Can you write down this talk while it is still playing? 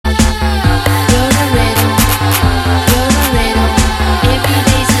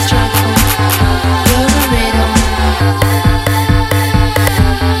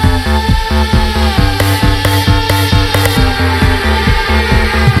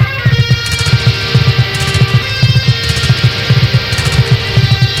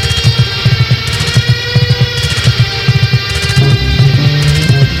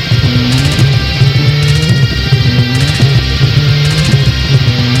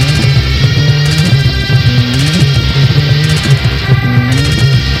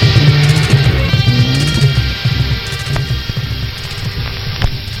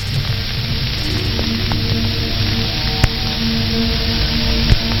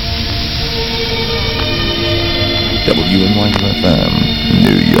WNYU-FM,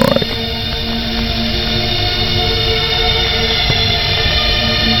 New York.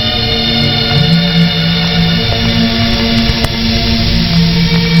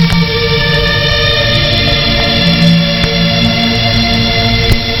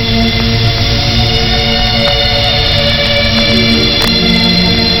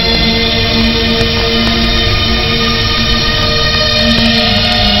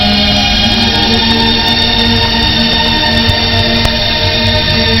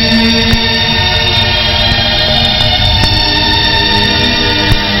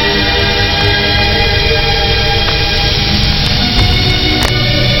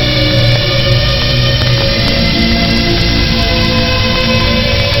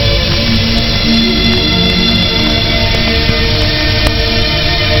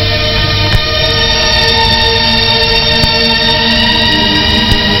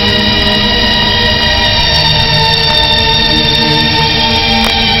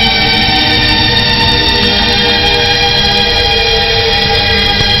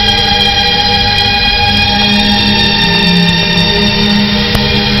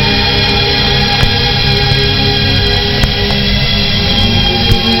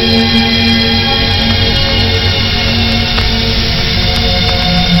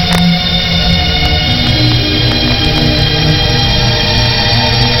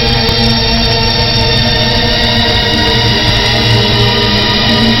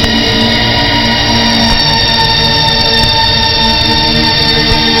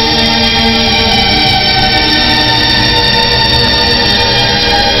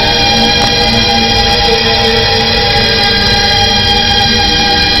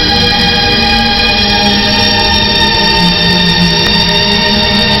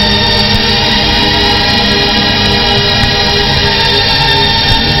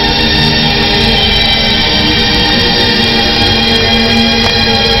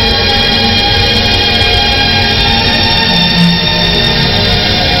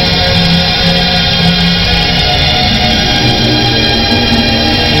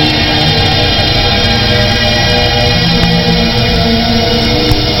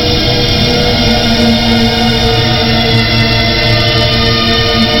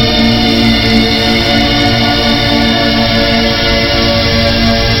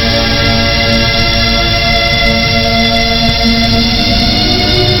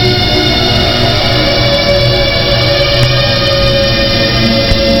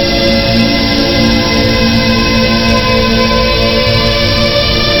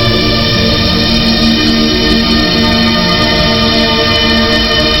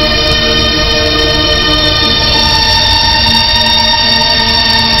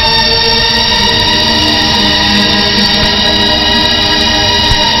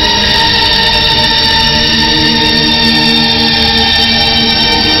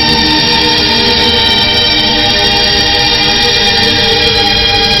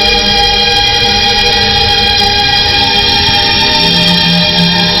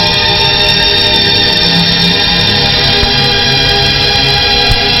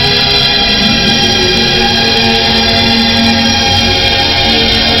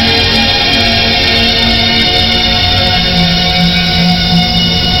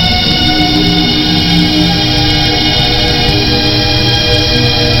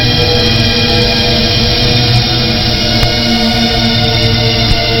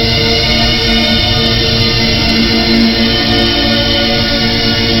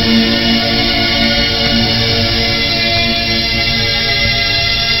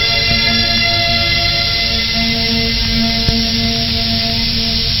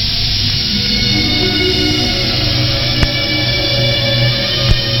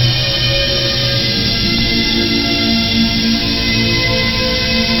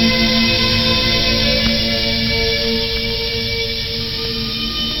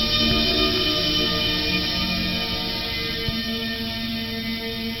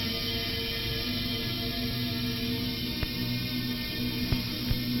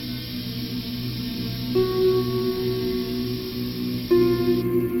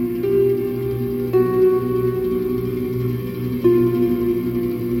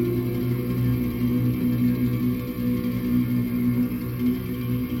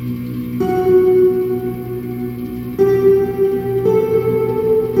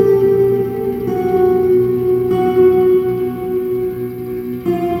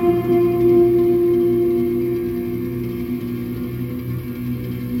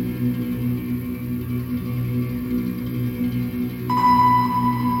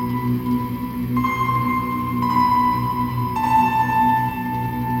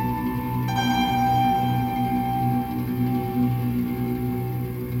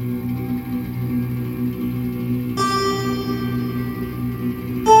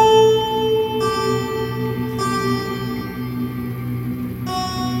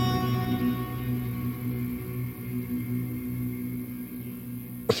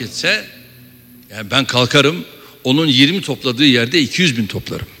 hak etse, yani ben kalkarım, onun 20 topladığı yerde 200 bin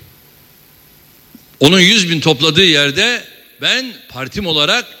toplarım. Onun 100 bin topladığı yerde ben partim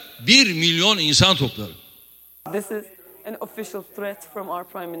olarak 1 milyon insan toplarım. This is an official threat from our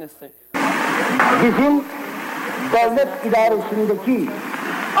Prime Minister. Bizim devlet idaresindeki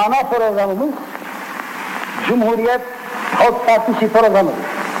ana programımız Cumhuriyet Halk Partisi programıdır.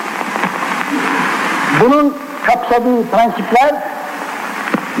 Bunun kapsadığı prensipler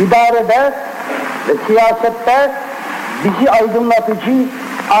idarede ve siyasette bizi aydınlatıcı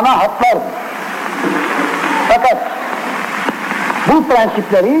ana hatlardır. Fakat bu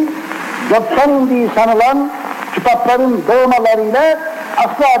prensipleri yoktan indiği sanılan kitapların doğmalarıyla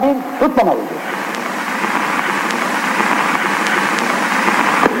asla bir tutmamalıdır.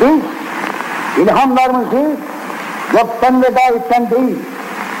 Biz ilhamlarımızı yoktan ve davetten değil,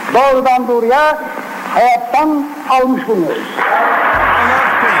 doğrudan doğruya hayattan almış bulunuyoruz.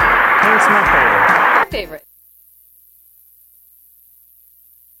 Favorite.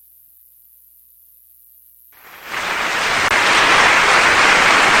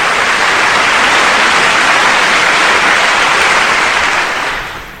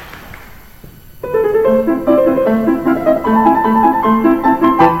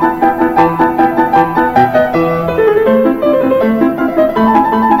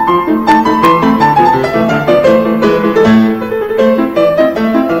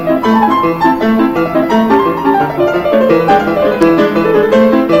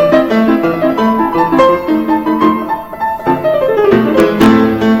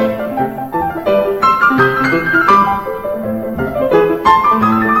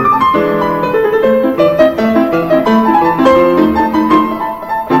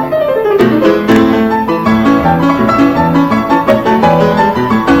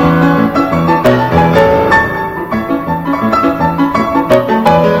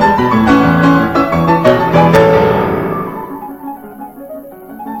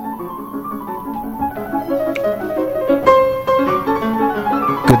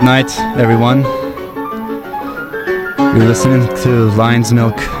 Good night, everyone. You're listening to Lion's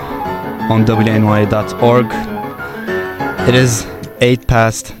Milk on WNY.org. It is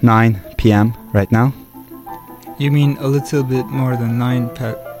 9 p.m. right now. You mean a little bit more than 9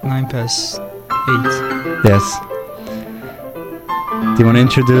 past 8? Yes. Do you want to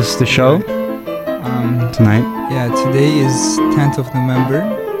introduce the show tonight? Yeah, today is 10th of November,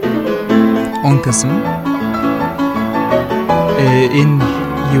 10 Kasım. In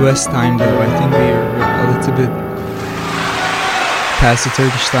US time though, I think we are a little bit past the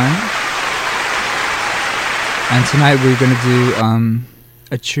Turkish time. And tonight we're gonna do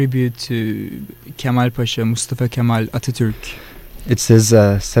a tribute to Kemal Pasha, Mustafa Kemal Atatürk. It's his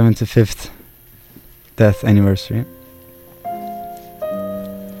 75th death anniversary.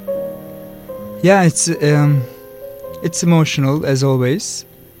 Yeah, it's emotional as always.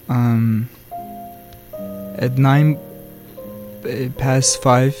 At 9 past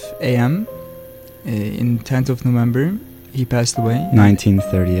 5 a.m. In 10th of November, he passed away.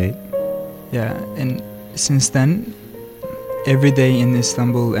 1938. Yeah, and since then, every day in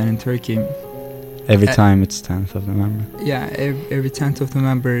Istanbul and in Turkey. Every time it's 10th of November. Yeah, every 10th of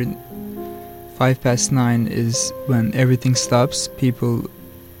November, 5 past 9 is when everything stops. People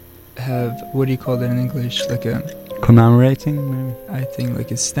have, what do you call that in English? Like a... Commemorating, maybe? I think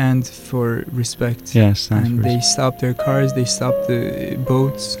like a stand for respect. Yeah, stand and for they respect. stop their cars, they stop the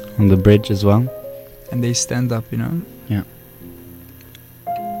boats. On the bridge as well? And they stand up, you know? Yeah.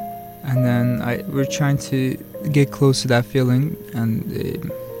 And then we're trying to get close to that feeling, and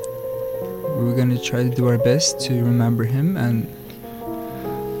we're gonna try to do our best to remember him. And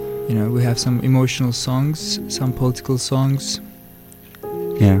you know, we have some emotional songs, some political songs.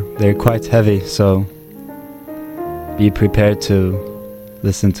 Yeah, they're quite heavy, so be prepared to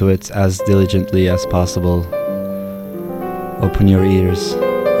listen to it as diligently as possible. Open your ears.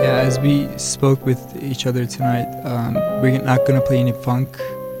 Yeah, as we spoke with each other tonight, we're not gonna play any funk,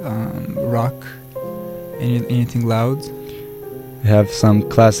 rock, anything loud. We have some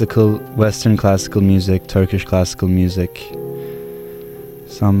classical, Western classical music, Turkish classical music,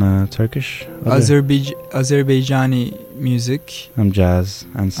 some Turkish, Azerbaijani music, some jazz,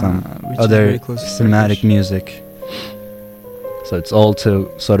 and some which is other very close to cinematic Turkish. music. So it's all to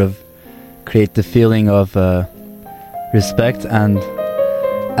sort of create the feeling of respect, and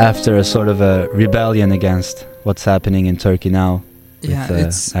after a sort of a rebellion against what's happening in Turkey now with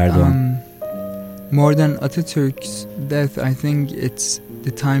it's Erdogan. More than Atatürk's death, I think it's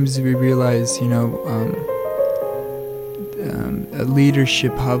the times we realize, you know,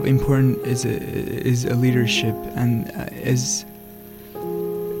 leadership, how important is a leadership, and as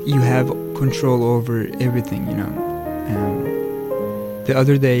you have control over everything, you know. The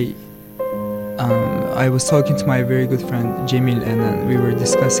other day, I was talking to my very good friend Jamil, and then we were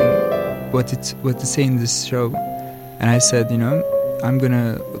discussing what to say in this show. And I said, you know, I'm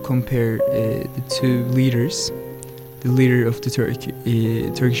gonna compare the two leaders, the leader of the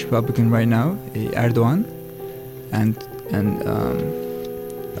Turkish Republican right now, Erdogan, and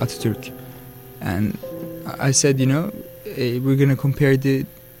Atatürk. And I said, you know, we're gonna compare the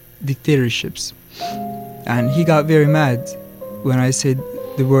dictatorships. And he got very mad when I said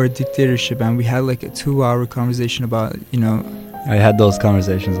the word dictatorship, and we had like a 2-hour conversation about, you know, I had those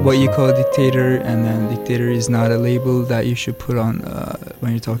conversations also. what you call a dictator, and then dictator is not a label that you should put on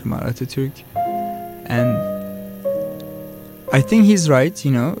when you're talking about Atatürk. And I think he's right,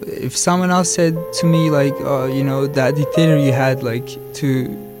 you know. If someone else said to me like, you know, that dictator you had like to,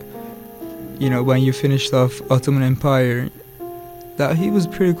 you know, when you finished off Ottoman Empire, that he was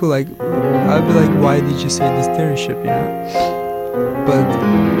pretty cool, like I'd be like, why did you say dictatorship, you know? But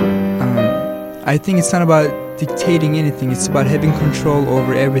I think it's not about dictating anything, it's about having control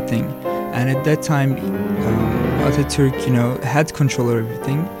over everything. And at that time, Atatürk, you know, had control over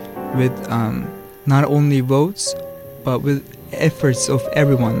everything with not only votes, but with efforts of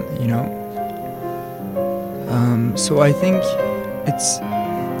everyone, you know. So I think it's,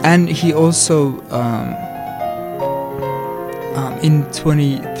 and he also in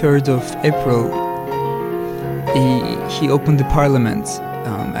 23rd of April he opened the parliament,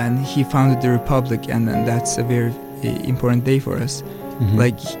 and he founded the republic, and then that's a very important day for us.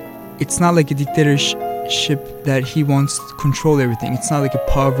 Like, it's not like a dictatorship that he wants to control everything. It's not like a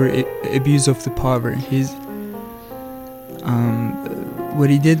power abuse of the power. He's what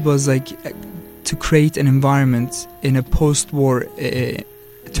he did was like to create an environment in a post-war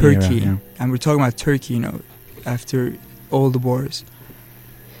Turkey, yeah. And we're talking about Turkey, you know, after all the wars,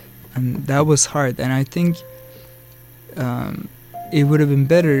 and that was hard. And I think it would have been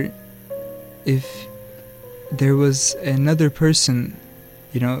better if there was another person,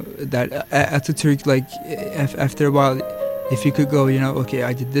 you know, that Atatürk, like after a while, if you could go, you know, okay,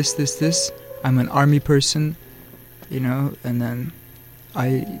 I did this, I'm an army person, you know, and then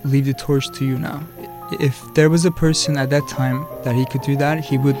I leave the torch to you now. If there was a person at that time that he could do that,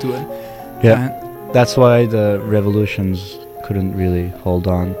 he would do it. Yeah, that's why the revolutions couldn't really hold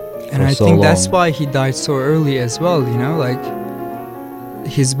on. And I think that's why he died so early as well, you know, like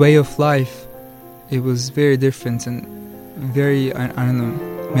his way of life, it was very different and very, I don't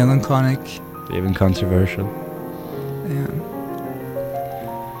know, melancholic. Even controversial. Yeah.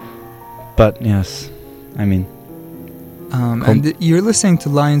 But yes, I mean... and you're listening to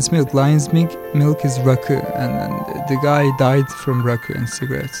Lion's Milk. Lion's Milk is rakı, and then the guy died from rakı and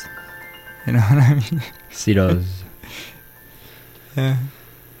cigarettes. You know what I mean? Cirrhosis. Yeah.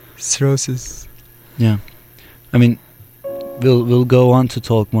 Cirrhosis. Yeah. I mean, we'll go on to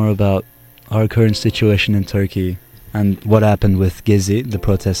talk more about our current situation in Turkey and what happened with Gezi, the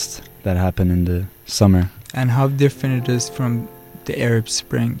protest that happened in the summer. And how different it is from the Arab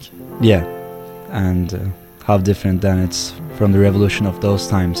Spring. Yeah. And how different then it's from the revolution of those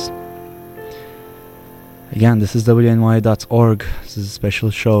times. Again, this is WNY.org. This is a special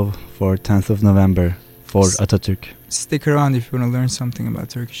show for 10th of November for Atatürk. Stick around if you want to learn something about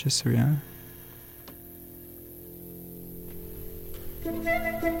Turkish history, yeah?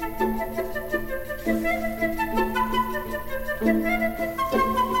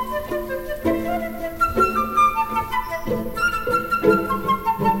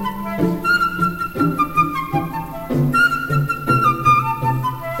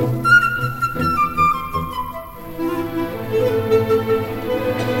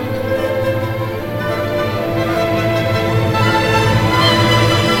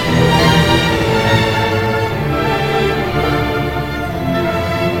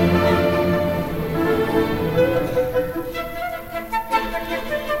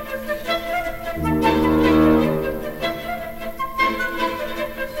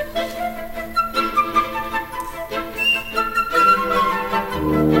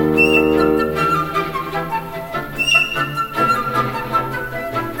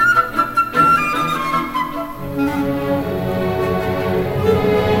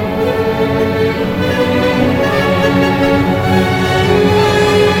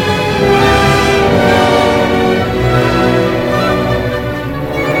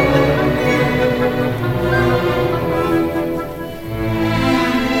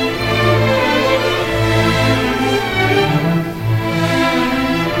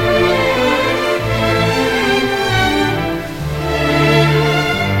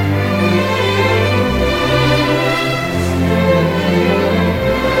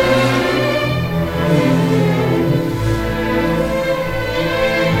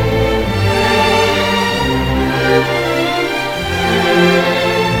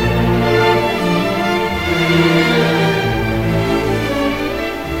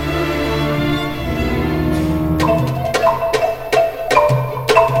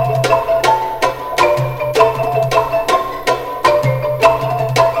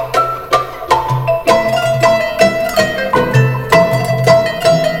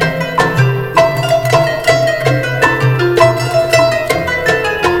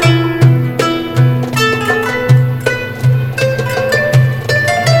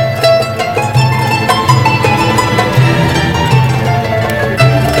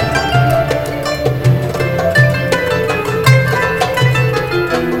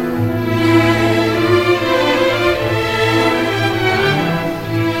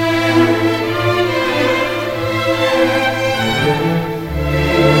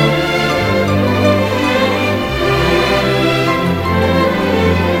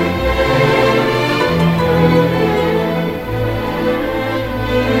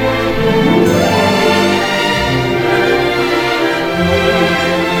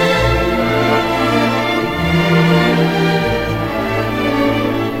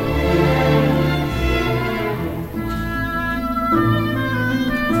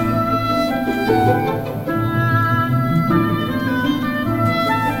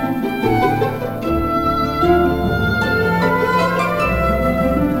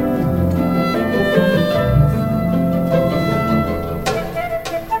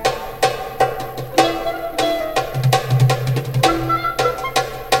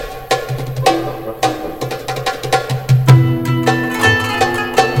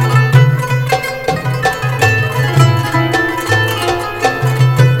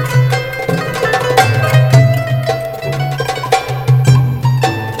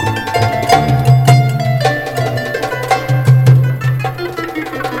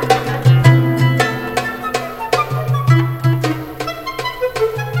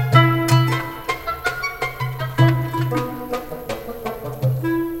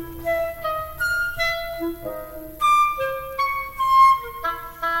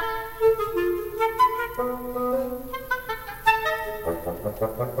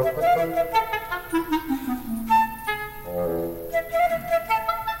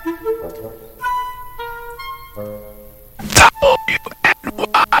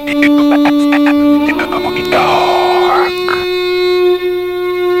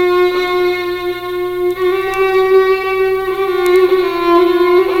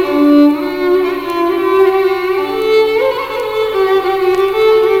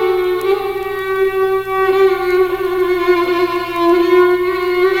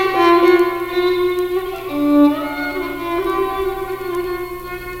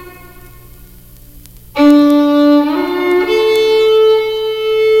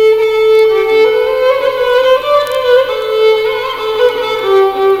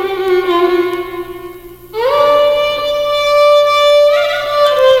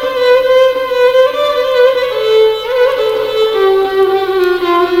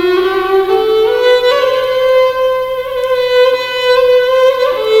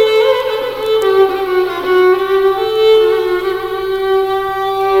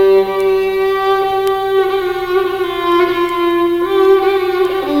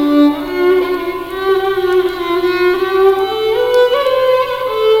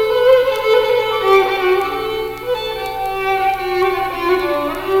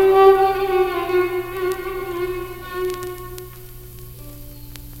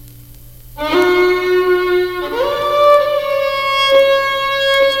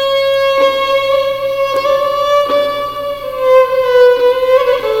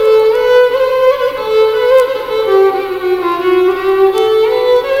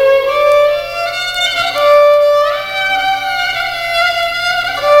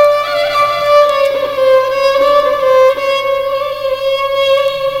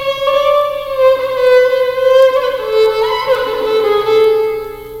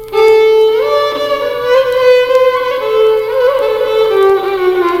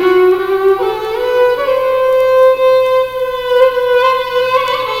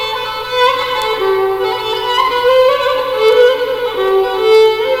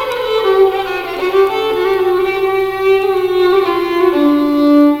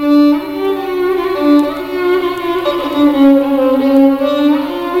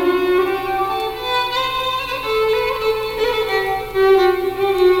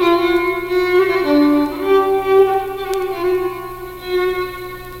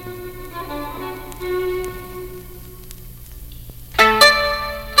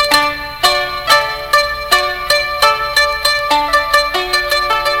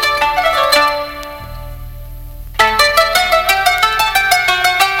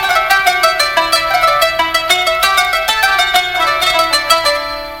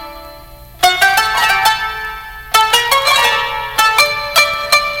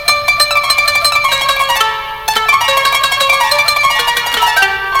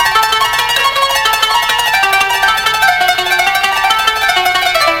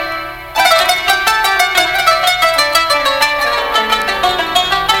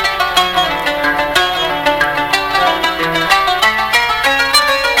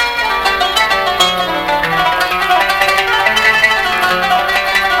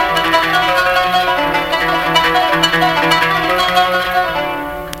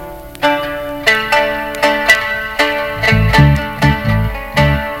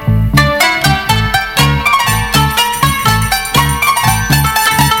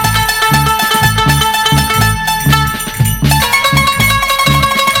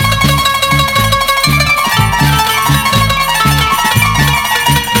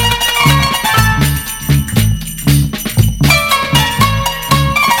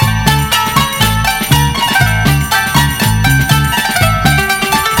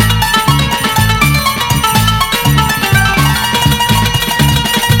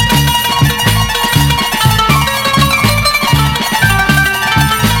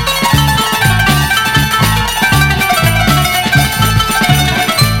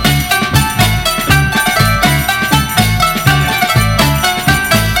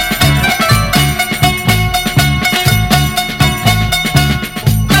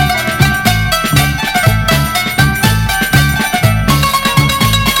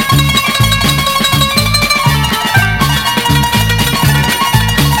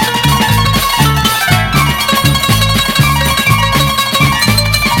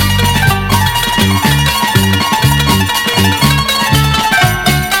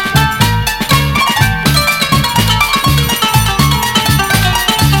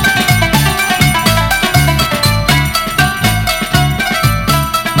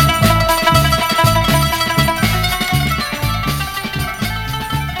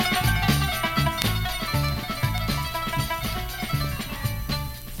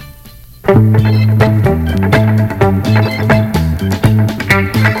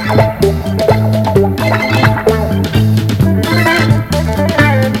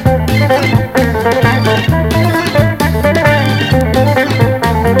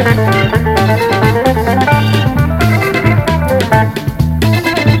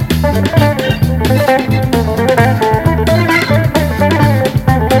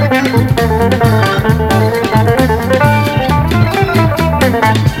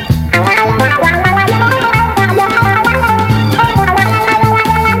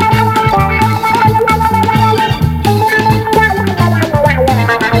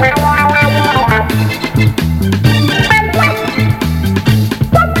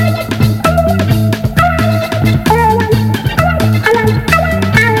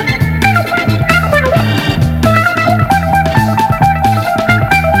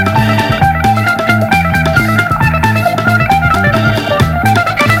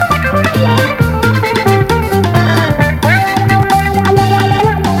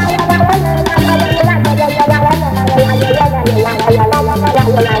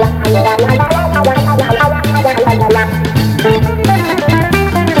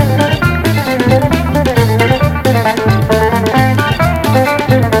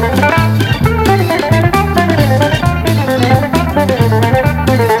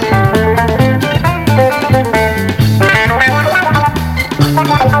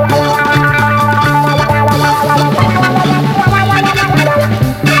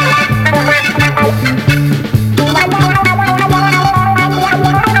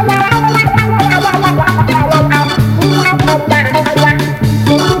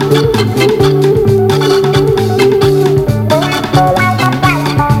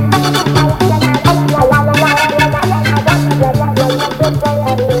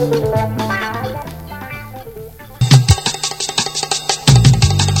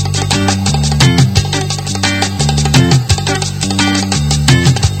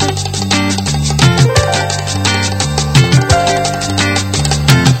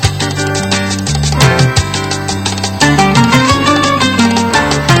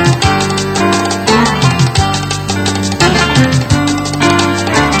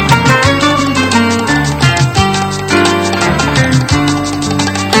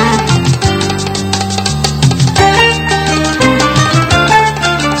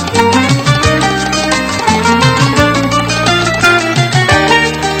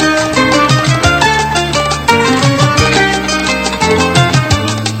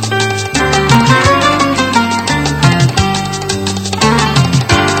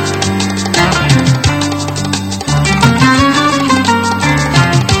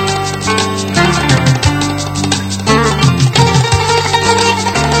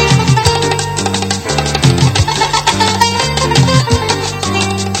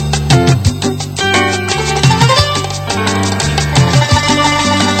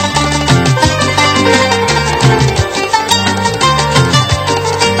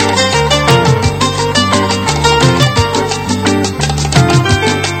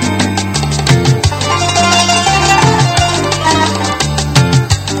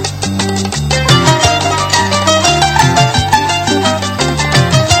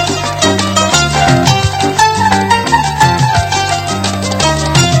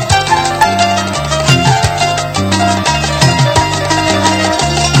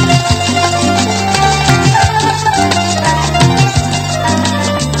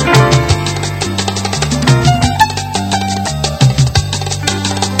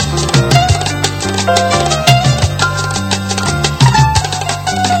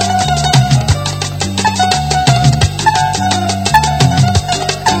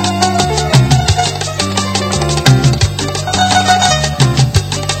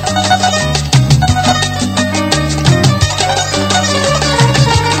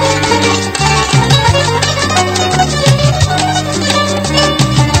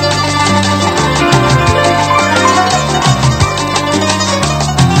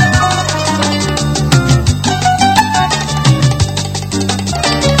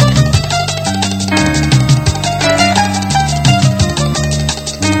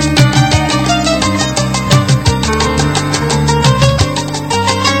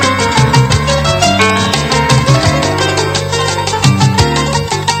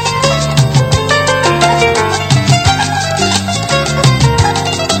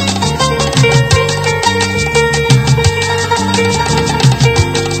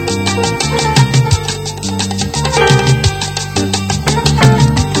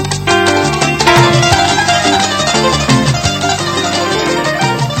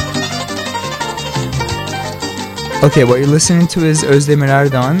 Okay, what you're listening to is Özdemir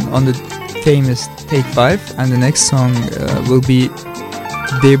Erdoğan on the famous Take 5, and the next song will be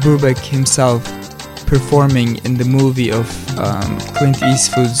Dave Brubeck himself performing in the movie of Clint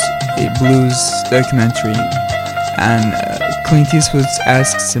Eastwood's blues documentary. And Clint Eastwood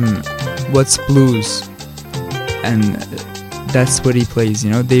asks him, "What's blues?" And that's what he plays,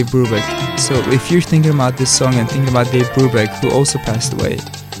 you know, Dave Brubeck. So if you're thinking about this song and thinking about Dave Brubeck, who also passed away,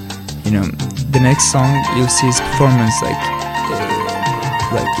 you know, the next song you'll see his performance like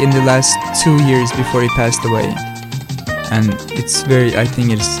in the last 2 years before he passed away. And it's very, I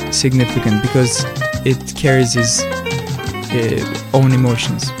think it's significant because it carries his own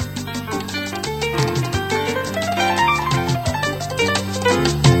emotions.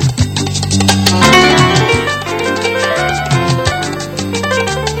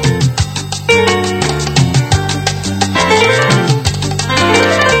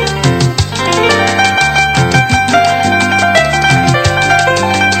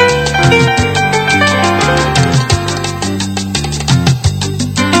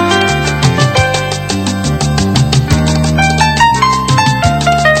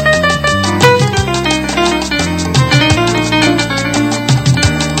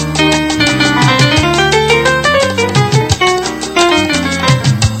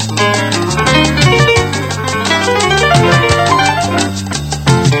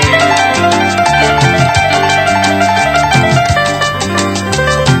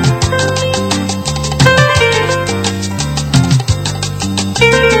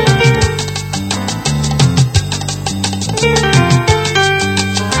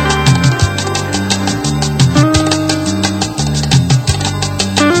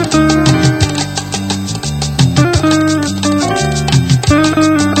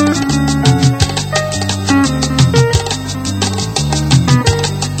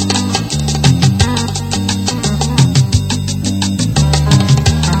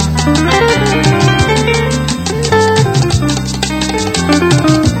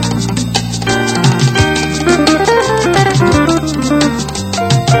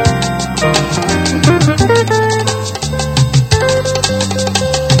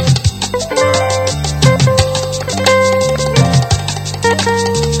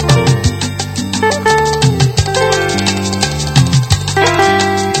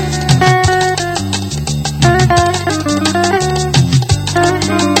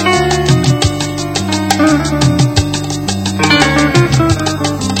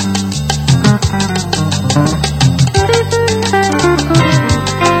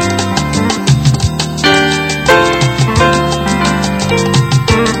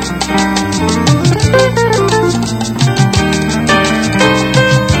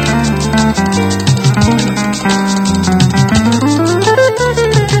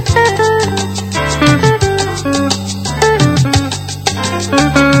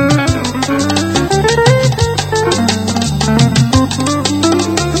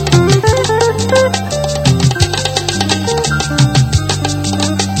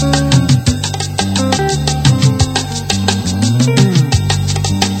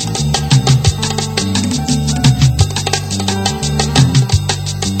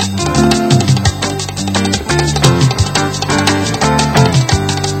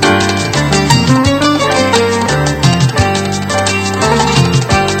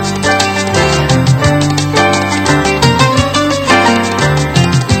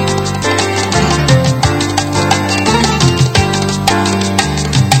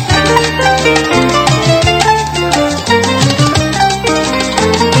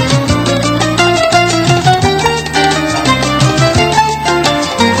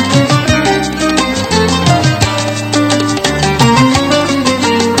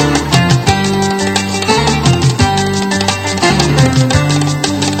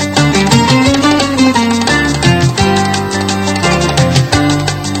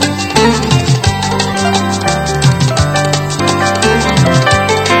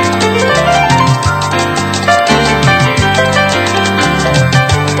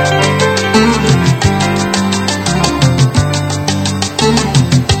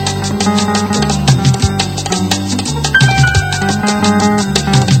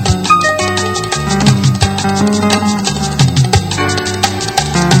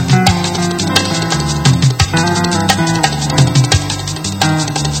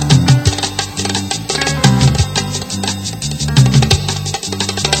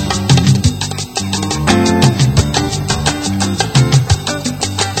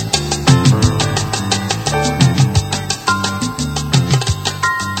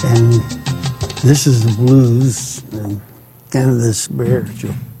 This is the blues and kind of the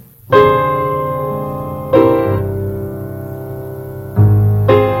spiritual.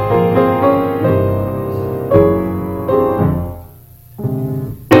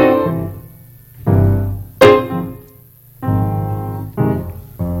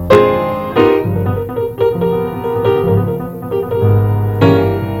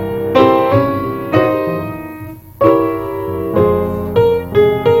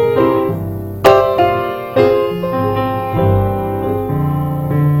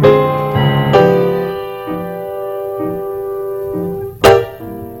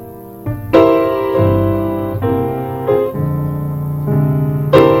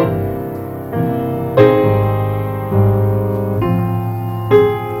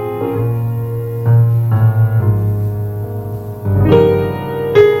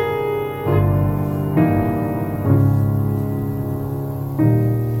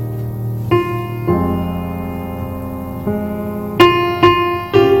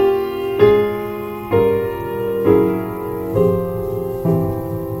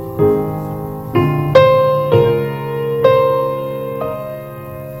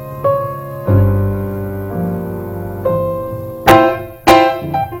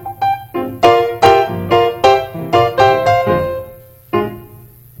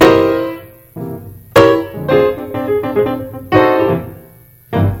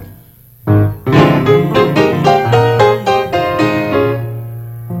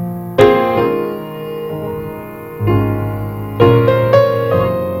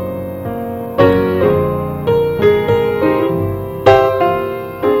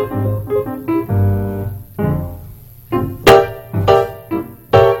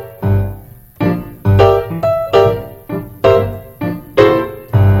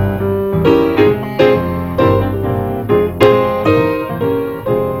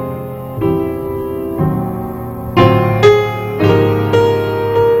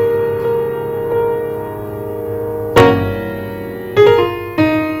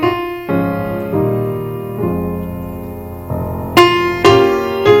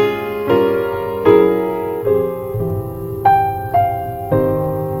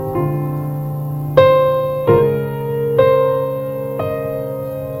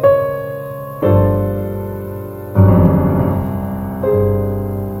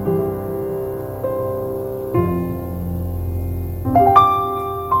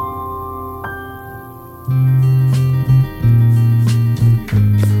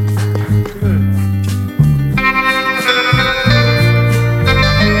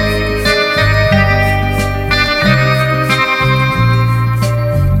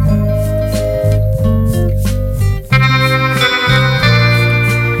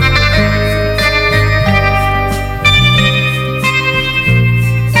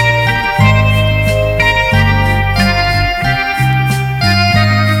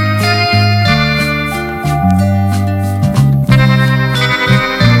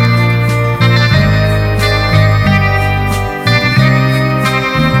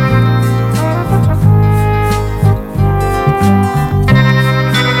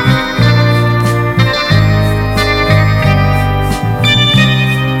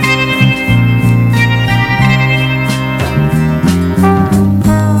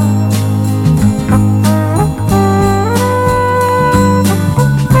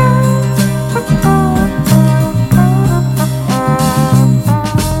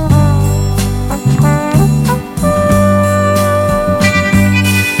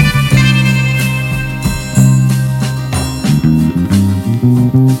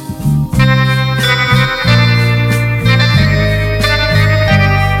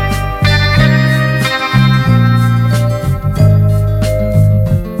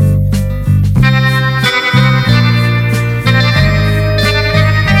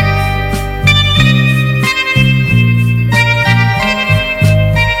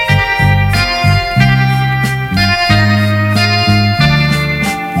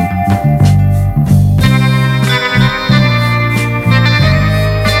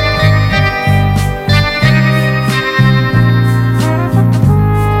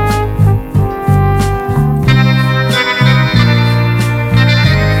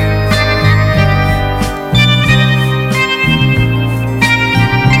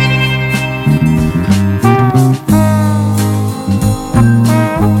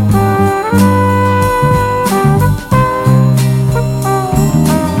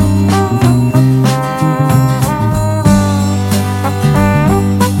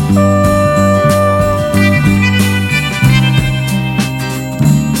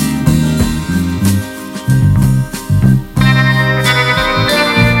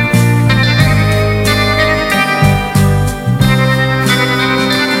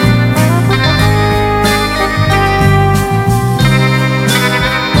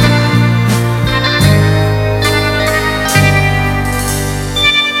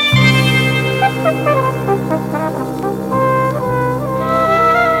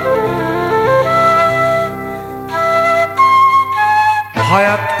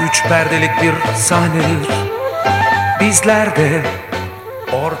 üç perdelik bir sahnedir. Bizler de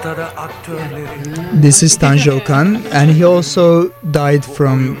ortada aktörleri. This is Tanju Okan, and he also died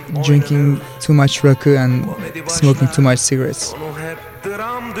from drinking too much rakı and smoking too much cigarettes. Sonu hep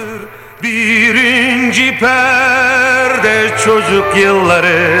dramdır. Birinci perde çocuk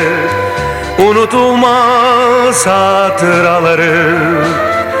yılları, unutulmaz hatıraları.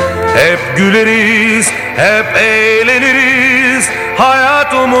 Hep güleriz, hep eğleniriz.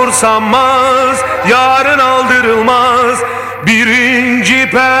 Hayat umursanmaz, yarın aldırılmaz. Birinci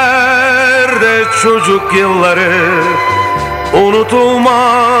perde çocuk yılları,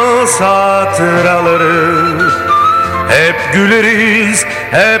 unutulmaz hatıraları. Hep güleriz,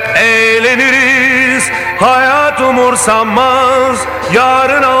 hep eğleniriz. Hayat umursanmaz,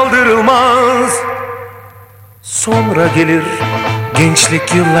 yarın aldırılmaz. Sonra gelir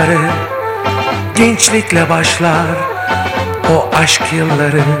gençlik yılları, gençlikle başlar o aşk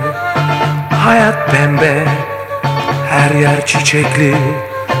yılları. Hayat pembe, her yer çiçekli.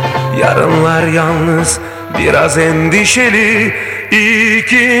 Yarınlar yalnız, biraz endişeli.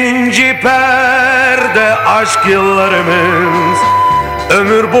 İkinci perde aşk yıllarımız,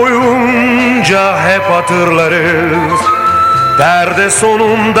 ömür boyunca hep hatırlarız. Perde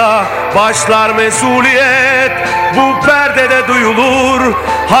sonunda başlar mesuliyet, bu perdede duyulur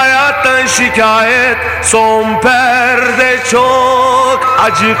hayattan şikayet. Son perde çok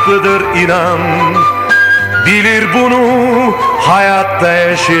acıklıdır inan, bilir bunu hayatta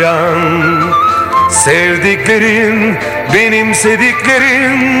yaşayan. Sevdiklerin,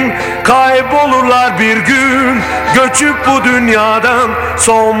 benimsediklerin kaybolurlar bir gün, göçüp bu dünyadan.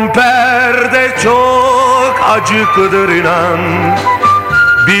 Son perde çok acıklıdır inan,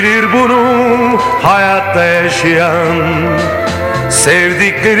 bilir bunu hayatta yaşayan.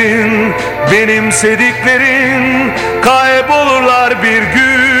 Sevdiklerin, benimsediklerin kaybolurlar bir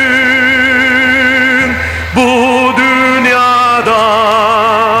gün bu dünyadan.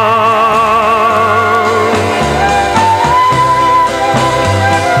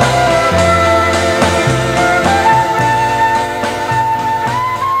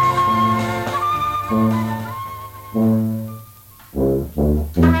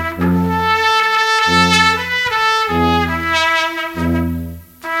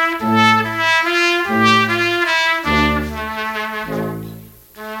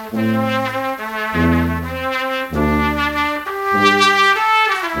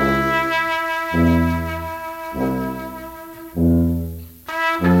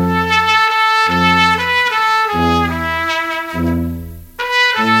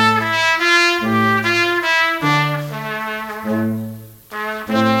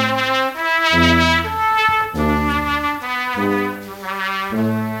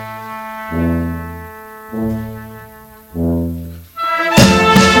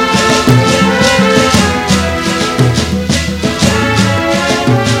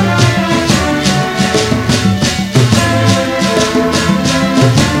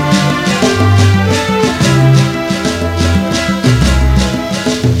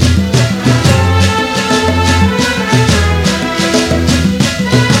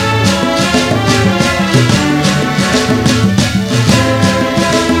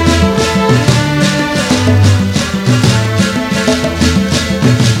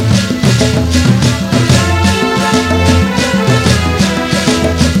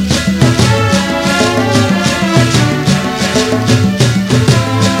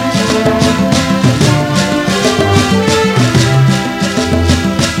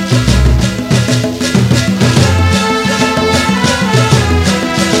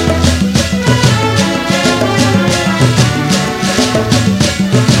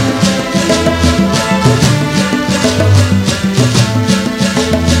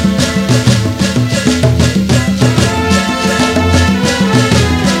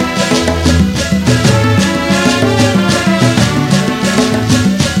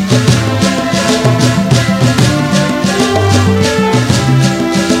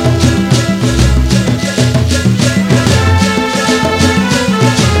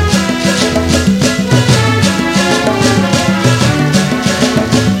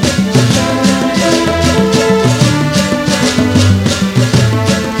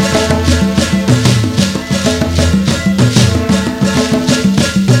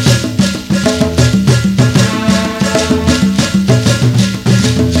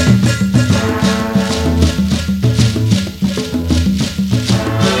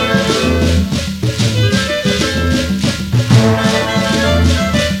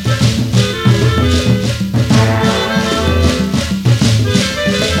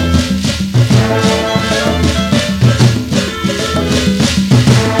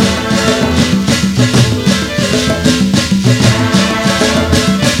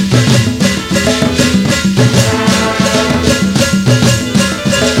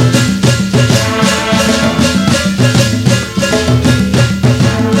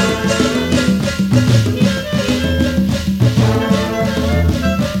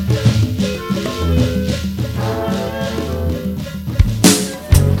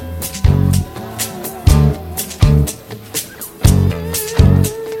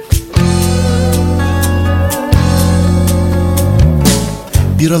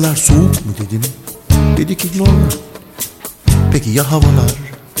 Biralar soğuk mu dedim. Dedi ki normal. Peki ya havalar?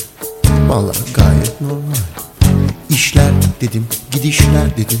 Vallahi gayet normal. İşler dedim,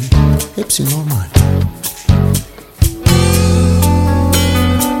 gidişler dedim. Hepsi normal.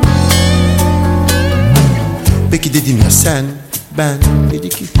 Peki dedim ya sen, ben, dedi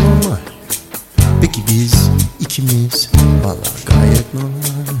ki normal. Peki biz ikimiz, vallahi gayet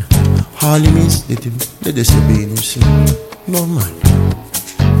normal. Halimiz dedim, ne dese beğenirsin, normal.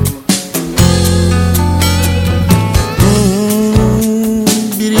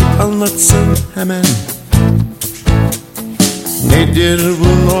 Biri anlatsın hemen. Nedir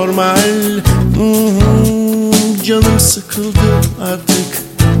bu normal? Canım sıkıldı artık.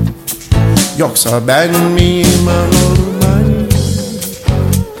 Yoksa ben miyim anormal?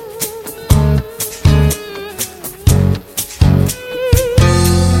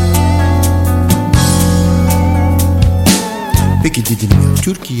 Peki dedim ya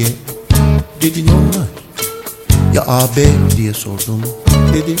Türkiye, dedi normal. Ya AB diye sordum,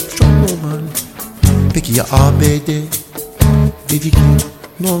 dedi çok normal. Peki ya ABD, dedi ki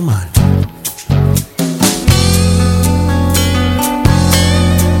normal.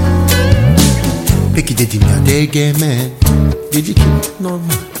 Peki dedim ya DGM, dedi ki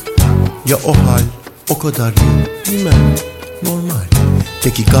normal. Ya o hal o kadar değil, bilmem, normal.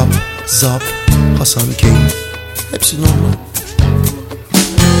 Peki GAP, ZAP, Hasan Keyif, hepsi normal.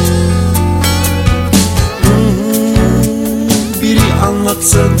 Biri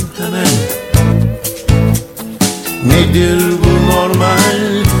anlatsın hemen. Nedir bu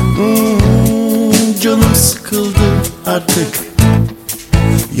normal? Canım sıkıldı artık.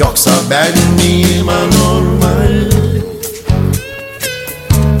 Yoksa ben miyim anormal?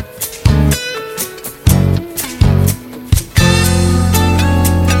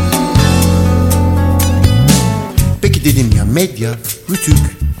 Peki dedim ya medya,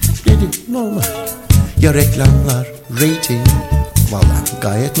 rütük, dedi normal. Ya reklamlar, rating, vallahi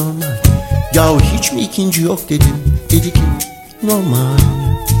gayet normal. Yahu hiç mi ikinci yok dedim, dedi ki normal.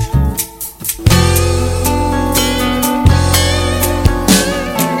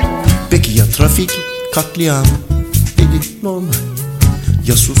 Peki ya trafik, katliam, dedi normal.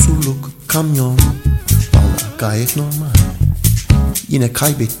 Ya susurluk, kamyon, vallahi gayet normal. Yine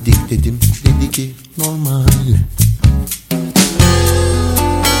kaybettik dedim, dedi ki normal.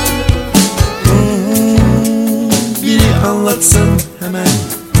 Biri anlatsın hemen.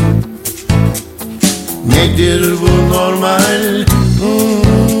 Nedir bu normal?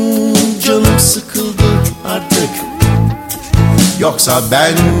 Canım sıkıldı artık. Yoksa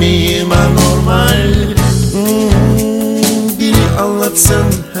ben miyim anormal? Biri anlatsın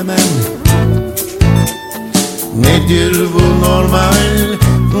hemen. Nedir bu normal?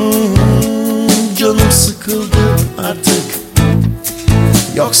 Canım sıkıldı artık.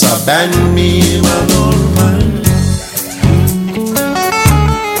 Yoksa ben miyim anormal?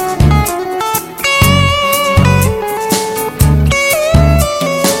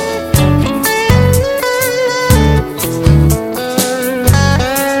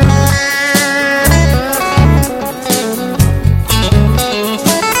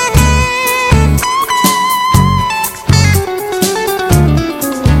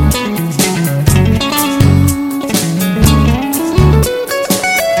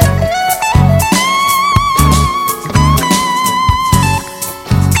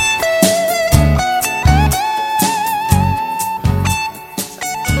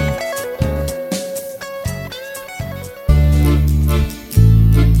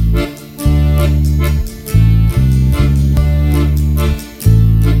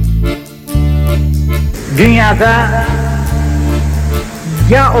 Dünyada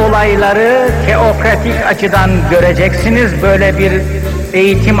ya olayları teokratik açıdan göreceksiniz, böyle bir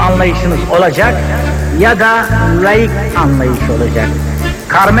eğitim anlayışınız olacak, ya da laik anlayış olacak.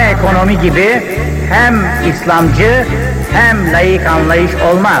 Karma ekonomi gibi hem İslamcı hem laik anlayış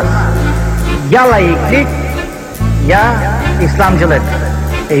olmaz. Ya laiklik ya İslamcılık.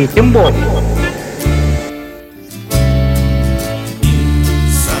 Eğitim bu.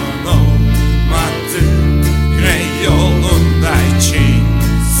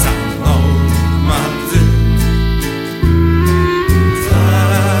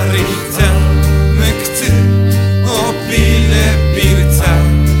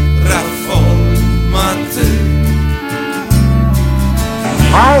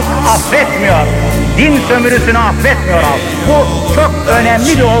 Halk affetmiyor. Din sömürüsünü affetmiyor halk. Bu çok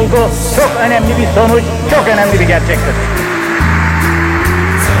önemli bir olgu, çok önemli bir sonuç, çok önemli bir gerçektir.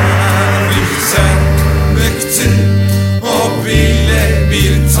 Tarihten bıktı, o bile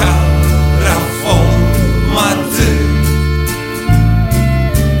bir taraf olmadı.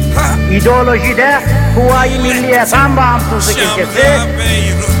 İdeolojide Kuvayi Milliye tam bağımsızlık ilkesi,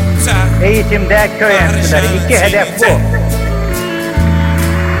 eğitimde köy enstitüleri. İki hedef bu.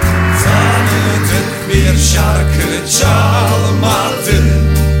 Tanıdık bir şarkı çalmadı,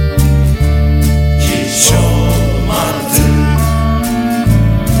 hiç olmadı.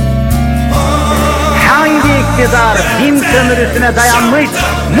 Hangi iktidar din sömürüsüne dayanmış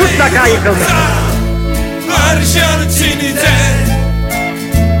mutlaka yıkılmıştır. Arjantin'de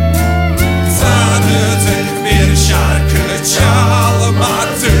tanıdık bir şarkı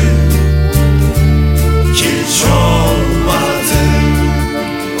çalmadı, hiç olmadı.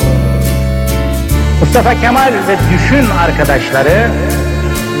 Mustafa Kemal ve düşün arkadaşları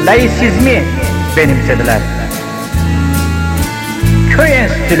laisizmi benimsediler. Köy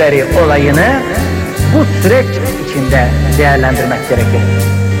enstitüleri olayını bu süreç içinde değerlendirmek gerekir.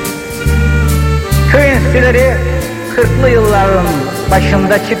 Köy enstitüleri 40'lı yılların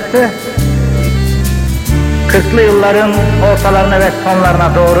başında çıktı. 40'lı yılların ortalarına ve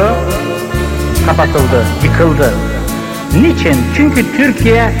sonlarına doğru kapatıldı, yıkıldı. Niçin? Çünkü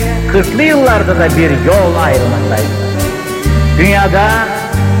Türkiye 40'lı yıllarda da bir yol ayrımındaydı. Dünyada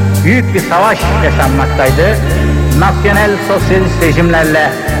büyük bir savaş yaşanmaktaydı. Nasyonel sosyalist rejimlerle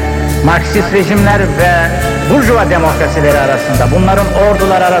Marksist rejimler ve burjuva demokrasileri arasında, bunların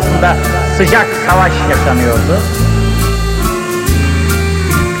ordular arasında sıcak savaş yaşanıyordu.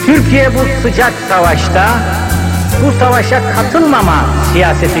 Türkiye bu sıcak savaşta, bu savaşa katılmama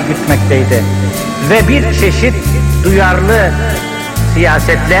siyaseti gütmekteydi. Ve bir çeşit duyarlı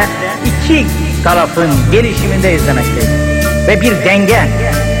siyasetle iki tarafın gelişiminde izlemekteydi. Ve bir denge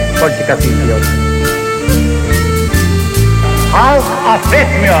politikası izliyordu. Halk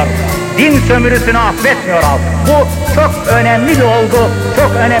affetmiyor. Din sömürüsünü affetmiyor halk. Bu çok önemli bir olgu,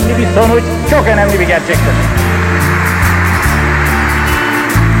 çok önemli bir sonuç, çok önemli bir gerçektir.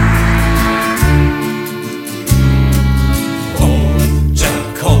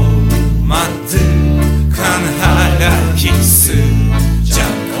 Ocak olmadı, kan hala hiç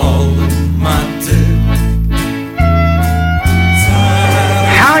sıcak olmadı.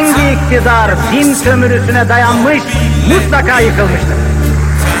 Hangi iktidar din sömürüsüne dayanmış mutlaka yıkılmıştır.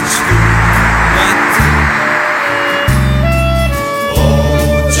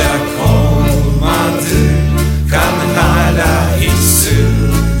 Ocak olmadı, kan hala hiç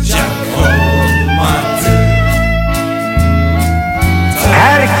sıcak olmadı.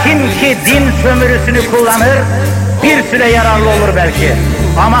 Her kim ki din sömürüsünü kullanır bir süre yararlı olur belki.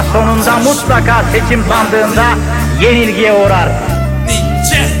 Ama sonunda mutlaka seçim sandığında yenilgiye uğrar.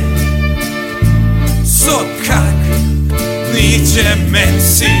 Nice sokak, nice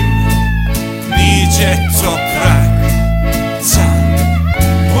mevsim, nice toprak.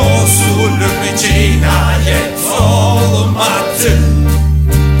 O zulüm cinayet olmadı,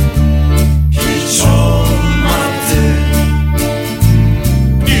 hiç olmadı.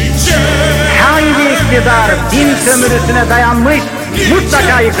 Nice Hangi iktidar din sömürüsüne dayanmış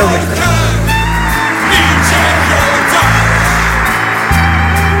mutlaka yıkılmıştır.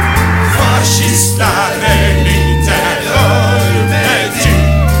 faşistler elinden ölmedi,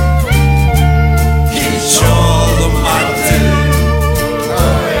 hiç olmadı.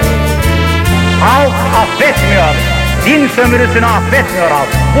 Halk affetmiyor. Din sömürüsünü affetmiyor halk.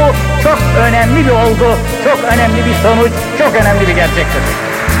 Bu çok önemli bir olgu, çok önemli bir sonuç, çok önemli bir gerçektir.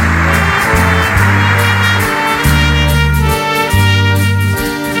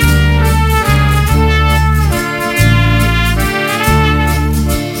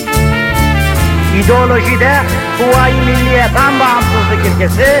 İdeolojide Kuvayi Milliye tam bağımsızlık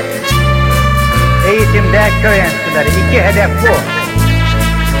ilkesi, eğitimde köy enstitüleri. İki hedef bu.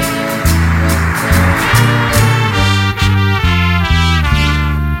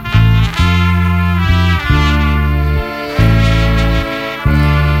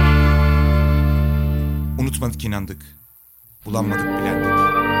 Unutmadık, inandık. Bulanmadık, bilendik.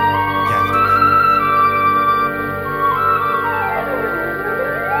 Geldik.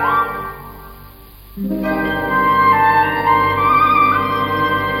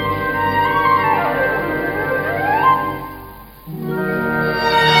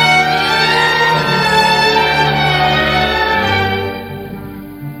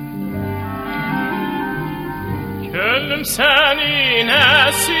 Gönlüm senin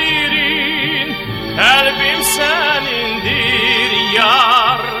esirin, kalbim senindir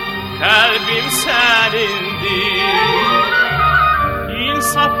yar, kalbim senindir.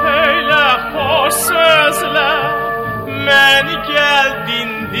 İnsaf eyle hoş sözle, meni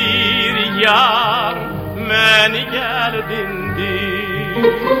geldindir yar, meni geldindir.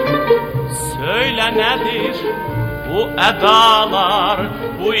 Söyle nedir bu edalar,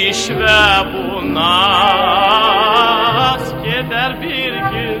 bu iş ve bu naz gider bir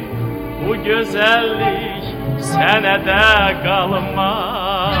gün, bu güzellik senede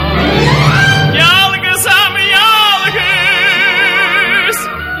kalmaz. Yalgızam yalgız,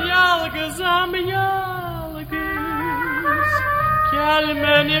 yalgızam yalgız,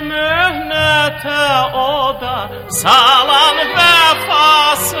 gelmeni mühnete o da salan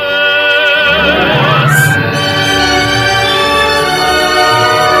vefasız.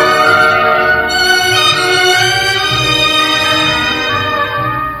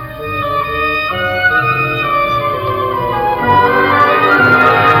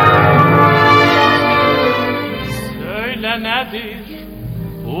 Nedir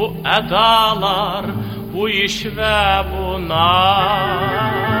bu edalar, bu iş ve bu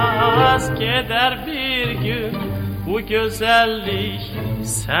naz gider bir gün, bu güzellik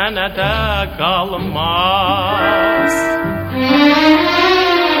senede kalmaz.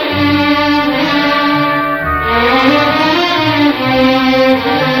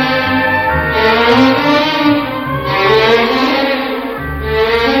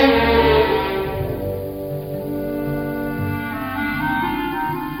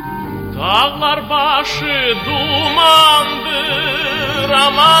 Dağlar başı dumandır,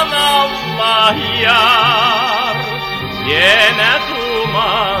 aman Allah yar, yine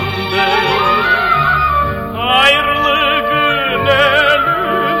dumandır. Ayrılığın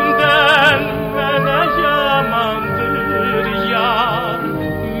ölümden mene yamandır yar,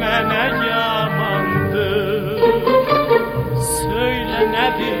 mene yamandır. Söyle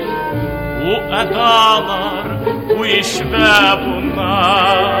nedir bu edalar, bu iş ve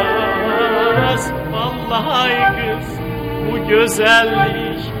bunlar? Vallahi kız, bu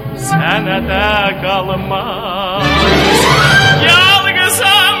güzellik senede kalmaz.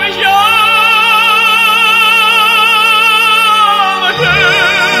 Yalgızam yalgız,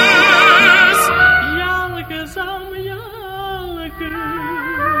 yalgızam yalgız,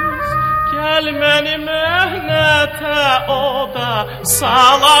 gelmeni mühnete o da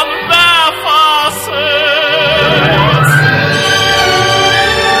salan vefasız.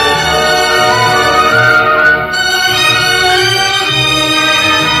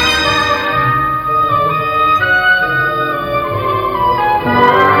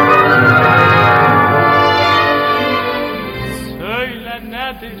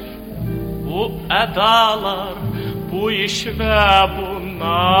 Bu edalar, bu iş ve bu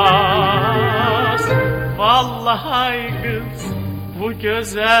naz, vallahi kız, bu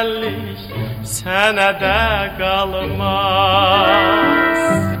güzellik senede kalmaz.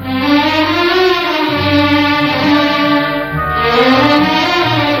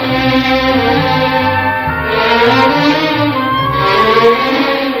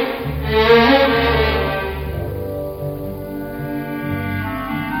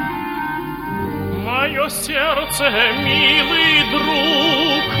 Мое сердце, милый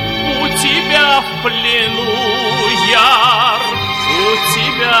друг, у тебя в плену, яр, у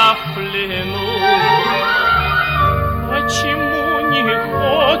тебя в плену. Почему не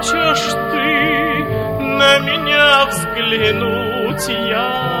хочешь ты на меня взглянуть,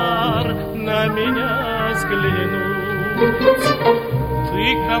 яр, на меня взглянуть? Ты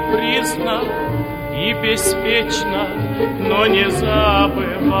капризна и беспечна, но не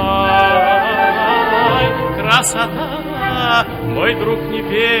забывай, красота, мой друг, не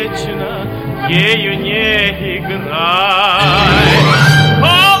вечна, ею не играй.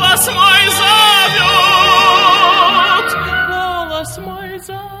 Голос мой зовет, голос мой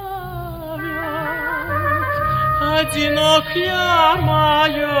зовет, одинок я,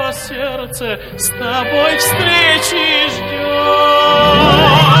 мое сердце с тобой встречи ждет.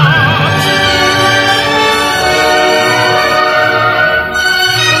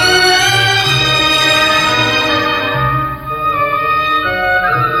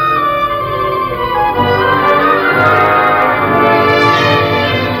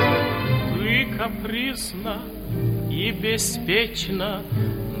 И беспечно,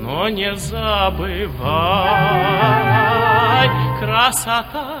 но не забывай,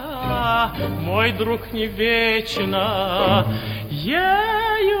 красота, мой друг, не вечна,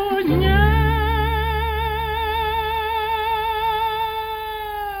 ею не.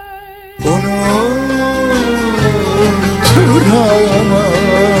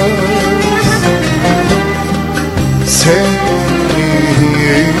 Unuturamaz seni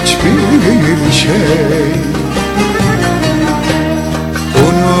hiçbir şey.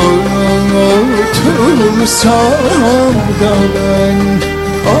 Unutursam da ben,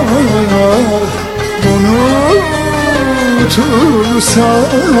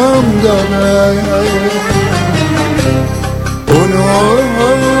 unutursam da ben, unutulamaz.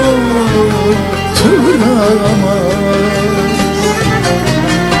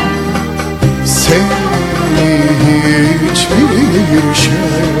 Seni hiçbir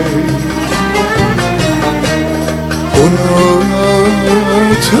şey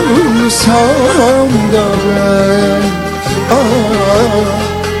unutulsam da ben,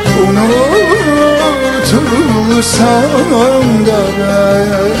 unutulsam da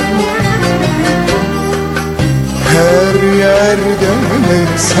ben, her yerde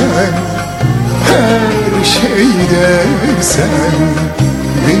sen, her şeyde sen,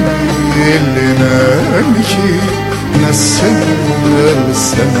 bilmem ki nasıl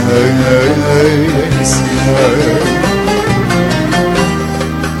sen öylesin.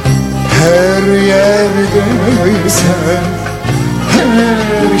 Her yerde sen,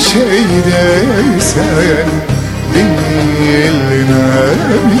 her şeyde sen, bilmem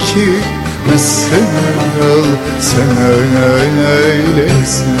ki nasıl sen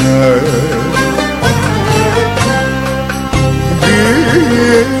öylesin.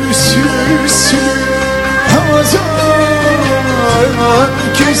 Bir süslü hazan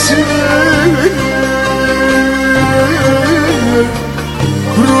kesin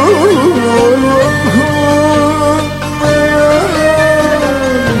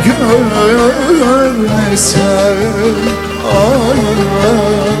görmesen,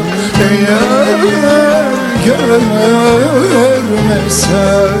 eğer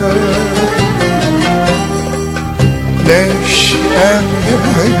görmesen,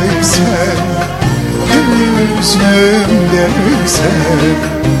 neşemdeysen, hüznümdeysen,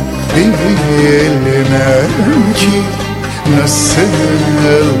 bilmem ki nasıl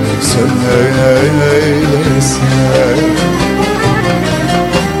sen öylesin.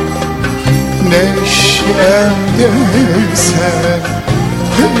 Neşemdeysen,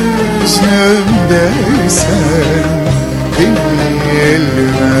 hüznümdeysen,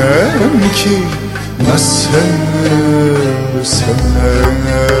 bilmem ki nasıl sen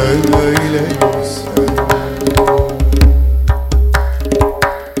öylesin.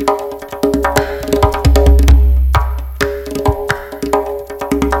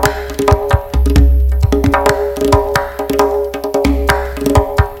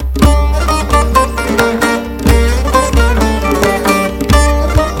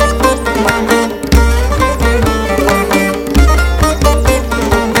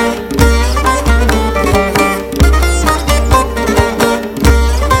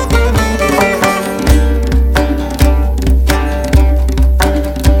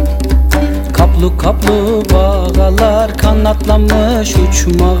 Kaplı bağalar kanatlanmış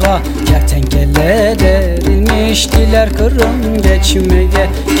uçmağa, kertenkele derilmiş diler kırım geçmeye.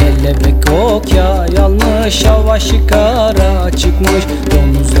 Kelebek ok yayalmış, hava şikara çıkmış,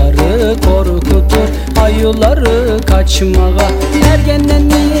 domuzları korkutur, ayuları kaçmağa.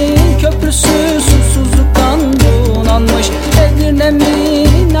 Ergenenin köprüsü susuzluktan bunalmış, Edirne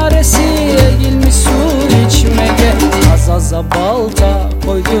minaresi eğilmiş su içmeye. Azaza balta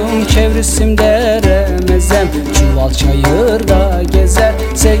koydum çevresimde remezem, çuval çayırda gezer,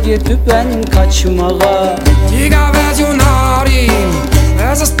 sevgi tüpen kaçmağa. Iga versionarim,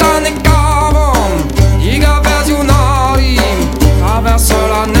 es sta ne cavom. Iga versionarim, traverso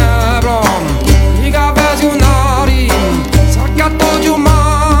la nebron. Iga versionarim, saccato giù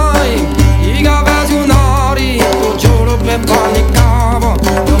mai. Iga versionarim, tu giuro per pani cavo.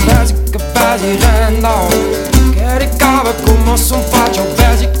 Tu vesi che vesi rendo, che ricavo come son faccio,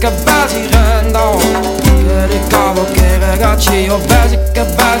 vesi che vesi rendo, che ricavo che ragazzi io vesi che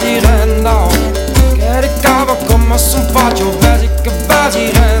vesi rendo, che ricavo come son faccio, vesi che vesi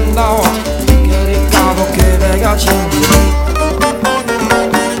rendo, che ricavo che ragazzi.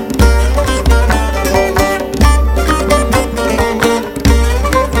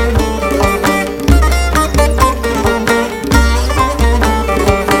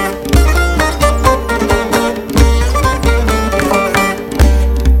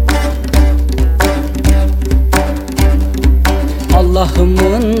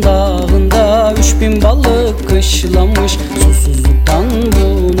 Allah'ımın dağında 3000 balık kışlamış, susuzluktan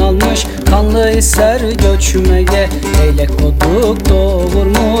bunalmış, kanlı eser göçmeye. Leylek koduk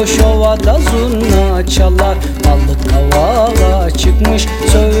doğurmuş, ovada zurna çalar, balık kavağa çıkmış,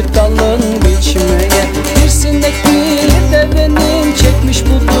 söğüt dalın biçmeye. Bir sinek bir devenin çekmiş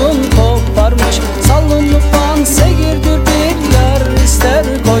budun koparmış, salınıp panse girdir bir yar ister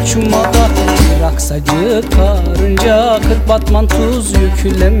koçmada. Bir aksacı karınca 40 batman tuz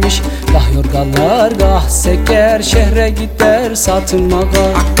yüklemiş, gah yorgalar gah seker, şehre gider satmağa.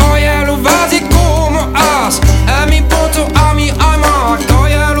 Accoglielo vasi come as, e mi porto a mi ama.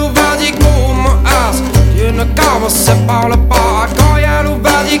 Accoglielo vasi come as, tu ne cavo se parla pas.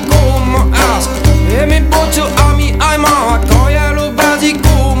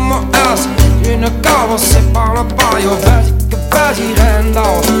 faccio versi che versi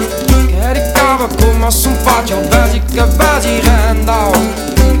rendo, che ricavo come son faccio versi che versi rendo,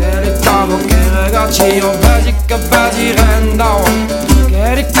 che ricavo che ragazzi io versi che versi rendo,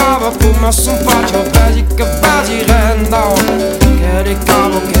 che ricavo come son faccio versi che versi rendo, che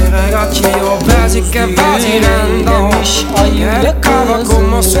ricavo che ragazzi io versi che versi rendo, che ricavo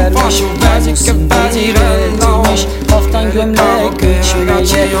come son faccio versi che versi rendo, Kaftan gömlek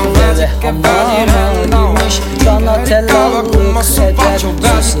içmeye eve hamama girmiş Bana tellallık eder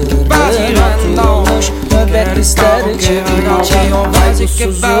sırrına tutulmuş Nöbet ister çıkmadan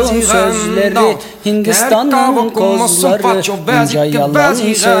Huysuzun sözleri Hindistan'ın kozları Bunca yalan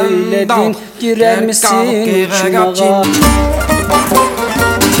söyledin Girer misin uçmağa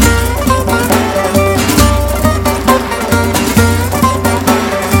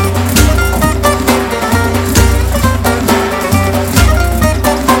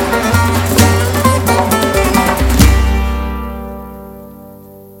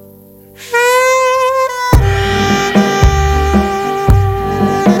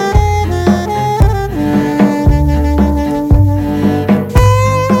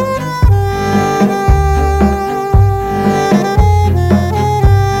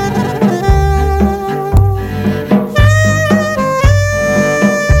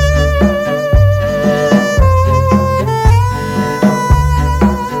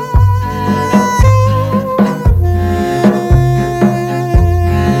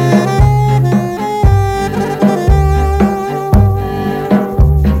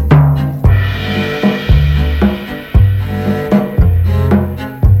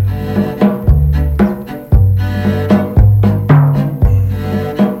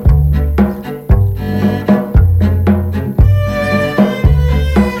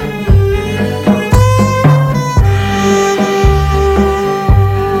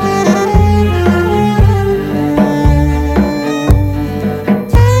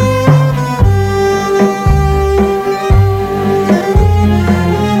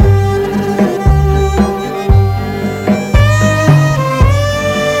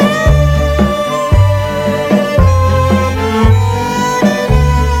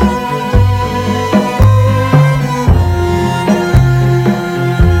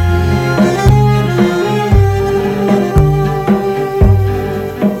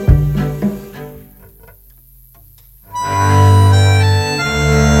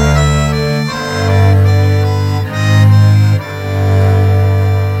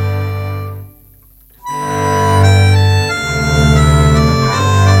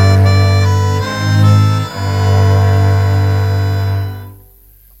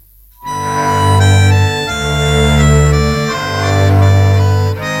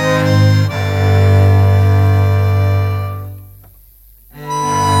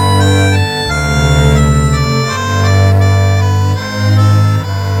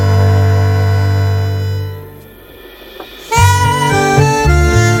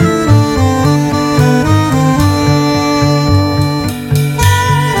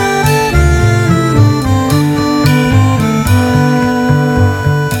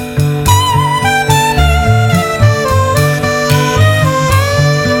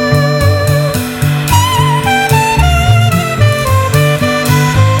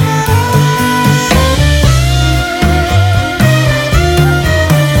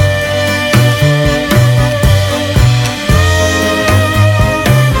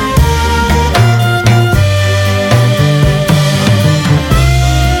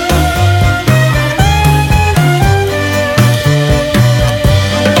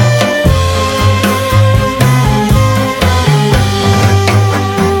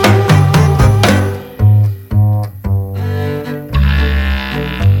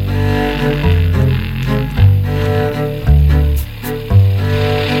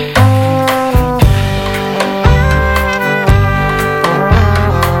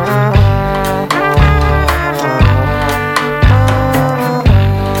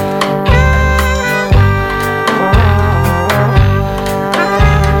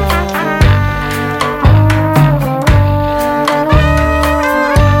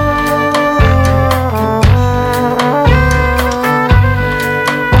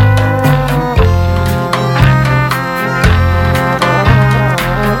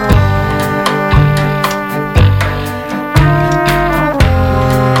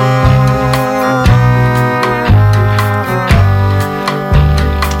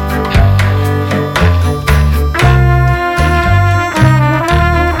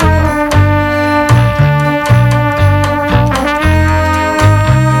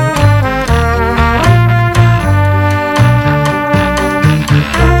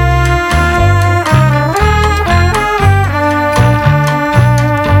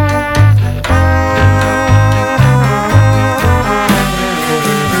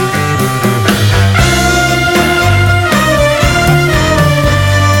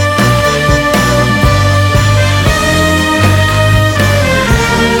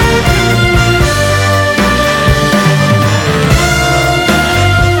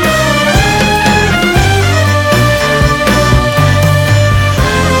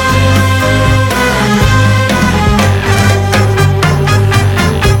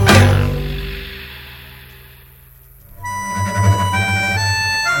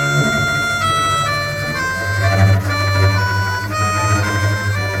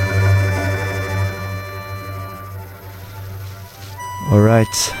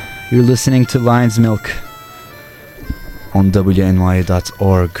Alright, you're listening to Lion's Milk on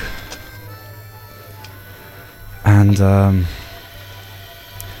WNY.org. And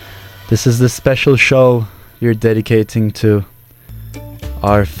this is the special show you're dedicating to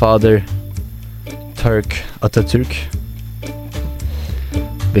our father, Turk Atatürk,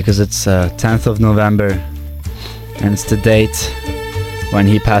 because it's 10th of November and it's the date when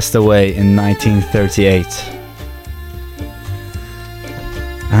he passed away in 1938.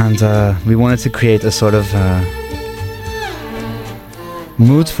 And we wanted to create a sort of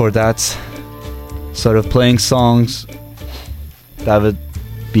mood for that, sort of playing songs that would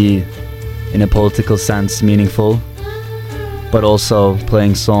be, in a political sense, meaningful, but also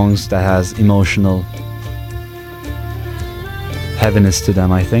playing songs that has emotional heaviness to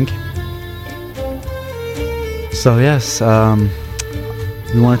them, I think. So yes,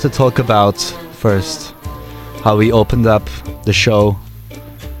 we wanted to talk about first how we opened up the show.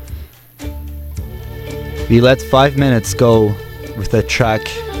 We let 5 minutes go with a track,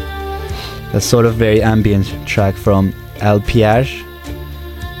 a sort of very ambient track from El Pierre,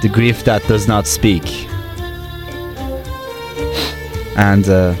 The Grief That Does Not Speak. And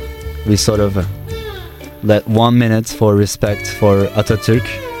we sort of let 1 minute for respect for Atatürk.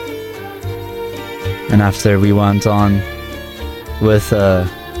 And after we went on with a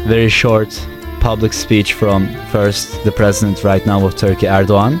very short public speech from first the president right now of Turkey,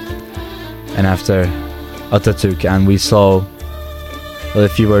 Erdogan, and after Atatürk, and we saw, well,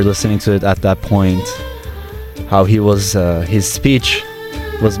 if you were listening to it at that point, how he was, his speech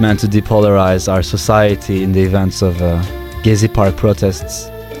was meant to depolarize our society in the events of Gezi Park protests,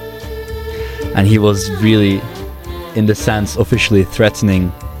 and he was really, in the sense, officially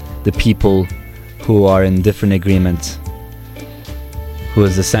threatening the people who are in different agreement, who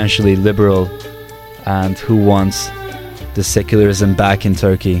is essentially liberal and who wants the secularism back in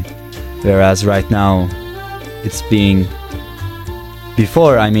Turkey, whereas right now it's being,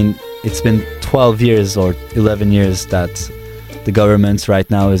 before, I mean, it's been 12 years or 11 years that the government right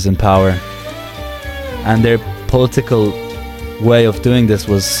now is in power, and their political way of doing this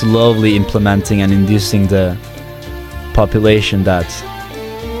was slowly implementing and inducing the population that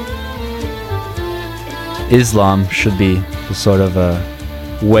Islam should be the sort of a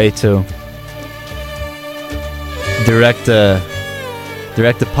way to direct the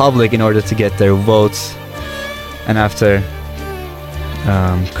public in order to get their votes, and after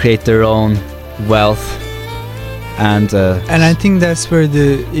create their own wealth. And I think that's where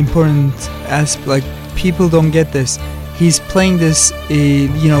the important aspect, like, people don't get this. He's playing this, we're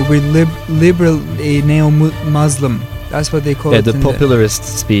liberal, neo-Muslim. That's what they call it. Yeah, the popularist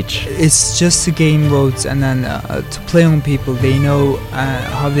speech. It's just to gain votes and then to play on people. They know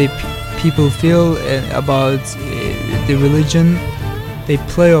how people feel about the religion. They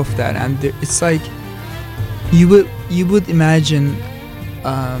play off that, and it's like you would imagine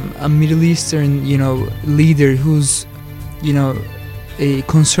a Middle Eastern, leader who's, a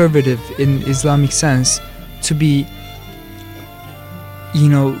conservative in Islamic sense, to be,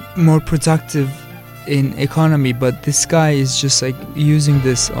 more productive in economy, but this guy is just like using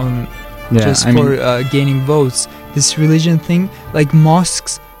this on gaining votes. This religion thing, like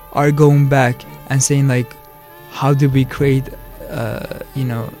mosques are going back and saying like, how do we create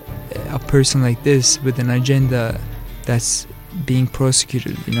a person like this with an agenda that's being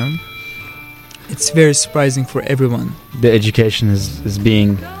prosecuted, It's very surprising for everyone. The education is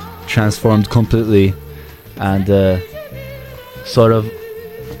being transformed completely, and sort of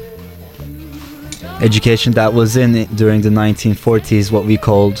education that was in during the 1940s, what we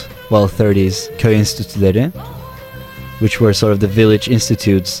called, 30s, köy enstitüleri, which were sort of the village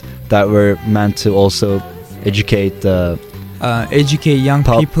institutes that were meant to also educate young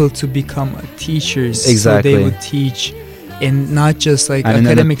people to become teachers. Exactly. So they would teach in not just like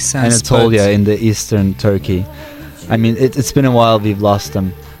academic sense, Anatolia, in the eastern Turkey. I mean, it's been a while we've lost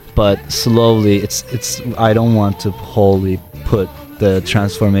them, but slowly it's I don't want to wholly put the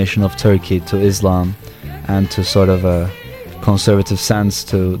transformation of Turkey to Islam and to sort of a conservative sense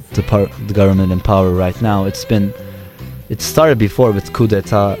to the government in power right now. It started before with coup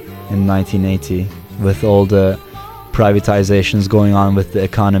d'etat in 1980, with all the privatizations going on with the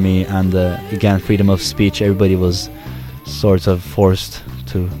economy and again, freedom of speech. Everybody was sort of forced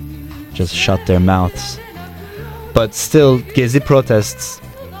to just shut their mouths. But still, Gezi protests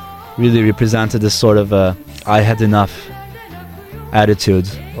really represented this sort of I had enough attitude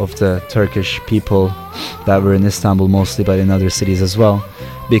of the Turkish people that were in Istanbul mostly, but in other cities as well,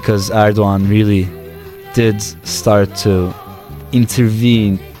 because Erdogan really did start to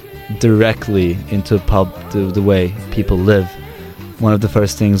intervene directly into the way people live, one of the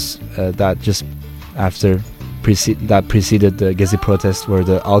first things that just after preceded the Gezi protest were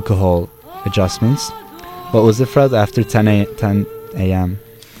the alcohol adjustments. What was it, Fred? After 10 p.m.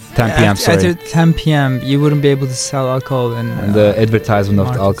 Sorry. After 10 p.m. you wouldn't be able to sell alcohol, and the advertisement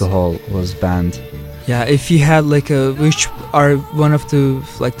of the alcohol was banned. Yeah, if you had like which are one of the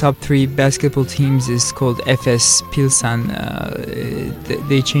like top 3 basketball teams is called Efes Pilsen.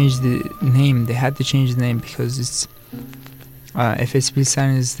 They changed the name. They had to change the name because it's Efes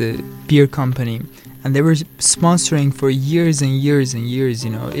Pilsen is the beer company, and they were sponsoring for years and years and years.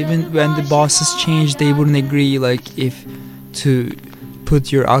 You know, even when the bosses changed, they wouldn't agree like if to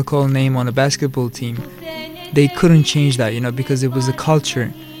put your alcohol name on a basketball team. They couldn't change that, you know, because it was a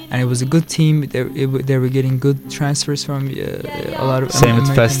culture. And it was a good team. They were getting good transfers from a lot of. Same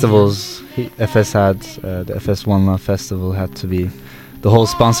with festivals. FS had the FS One Love Festival had to be. The whole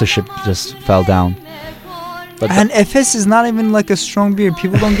sponsorship just fell down. But and FS is not even like a strong beer.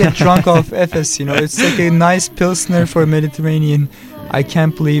 People don't get drunk off FS. You know, it's like a nice pilsner for Mediterranean. I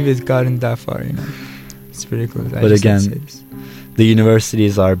can't believe it gotten that far. You know, it's ridiculous. But again, the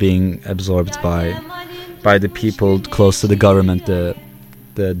universities are being absorbed by the people close to the government. The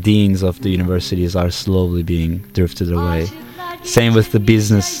deans of the universities are slowly being drifted away. Same with the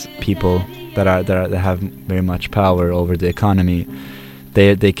business people that have very much power over the economy.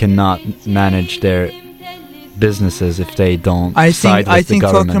 They cannot manage their businesses if they don't side with the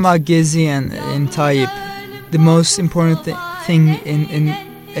government. Talking about Gezi and Tayyip, the most important thing in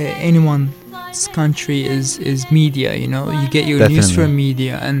anyone's country is media. You know, you get your news from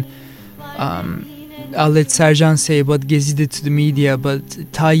media, and I'll let Serjan say what Gezi did to the media, but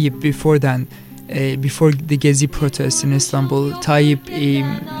Tayyip before then, before the Gezi protests in Istanbul, Tayyip,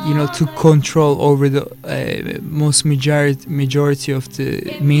 took control over the most majority of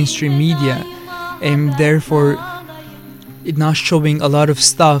the mainstream media, and therefore not showing a lot of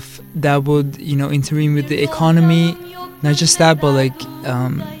stuff that would, intervene with the economy. Not just that, but like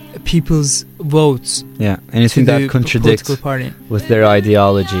people's votes. Yeah, anything that contradicts with their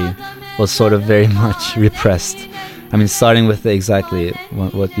ideology was sort of very much repressed. I mean, starting with exactly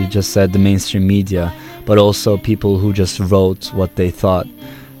what you just said, the mainstream media, but also people who just wrote what they thought,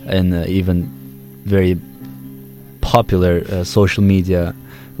 and even very popular social media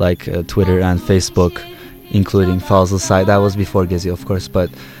like Twitter and Facebook, including Fazıl Say. That was before Gezi, of course, but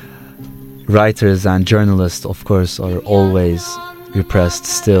writers and journalists, of course, are always repressed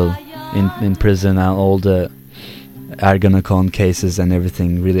still in prison, and all the Ergenekon cases and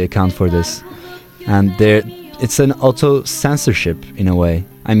everything really account for this. And it's an auto-censorship in a way.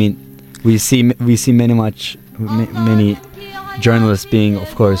 I mean, we see many journalists being,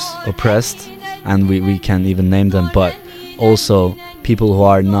 of course, oppressed, and we can't even name them, but also people who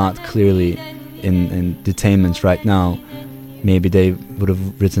are not clearly in detainment right now. Maybe they would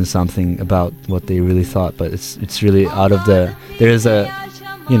have written something about what they really thought, but it's really out of the. There is a,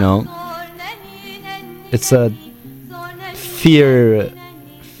 it's a fear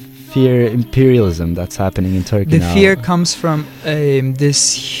imperialism that's happening in Turkey now. The fear comes from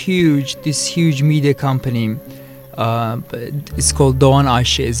this huge media company. It's called Doğan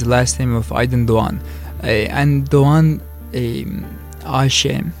Ayşe. Is the last name of Aydın Doğan, and Doğan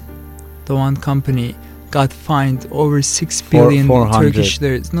Ayşe, Doğan company got fined over 6 billion Turkish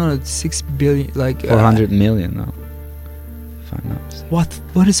liras. No, 6 billion, like 400 million now. If I'm not mistaken.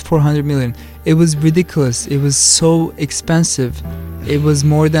 What is 400 million? It was ridiculous. It was so expensive. It was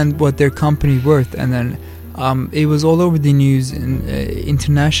more than what their company worth, and then it was all over the news and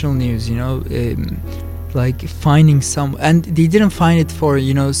international news. Like finding some, and they didn't find it for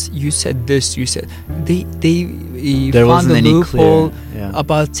you said this, you said they found a loophole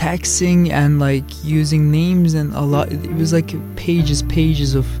about taxing and like using names and a lot. It was like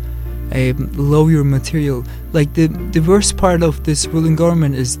pages of lawyer material. Like the worst part of this ruling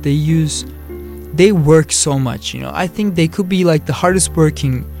government is they work so much. I think they could be like the hardest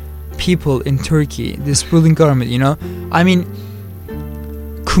working people in Turkey, this ruling government. I mean,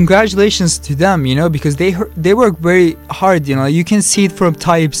 congratulations to them, because they work very hard. You can see it from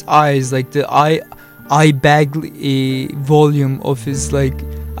Tayyip's eyes, like the eye bag volume of his, like,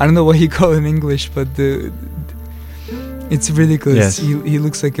 I don't know what you call it in English, but it's ridiculous. Yes. He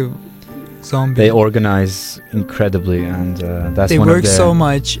looks like a zombie. They organize incredibly, and that's they one work of their, so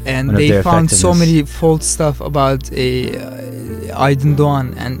much, and they found so many false stuff about Aydın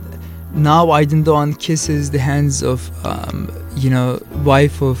Doğan, and now Aydın Doğan kisses the hands of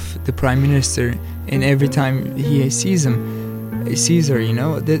wife of the prime minister, and every time he sees her,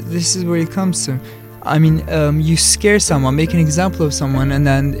 this is where it comes to. I mean, you scare someone, make an example of someone, and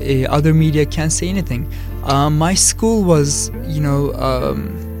then other media can't say anything. My school was,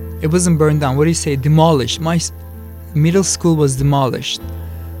 it wasn't burned down. What do you say? Demolished. My middle school was demolished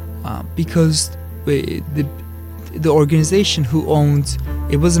because the organization who owned,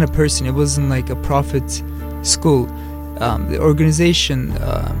 it wasn't a person, it wasn't like a profit school. The organization,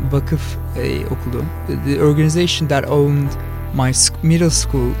 Vakıf Okulu, the organization that owned my middle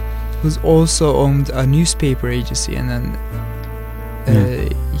school, was also owned a newspaper agency, and then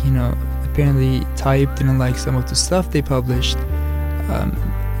apparently Tayyip didn't like some of the stuff they published.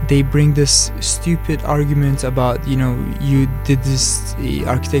 They bring this stupid argument about, you did this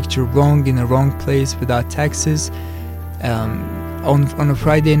architecture wrong in a wrong place without taxes. On a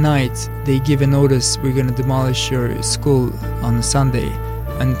Friday night, they give a notice, we're going to demolish your school on a Sunday.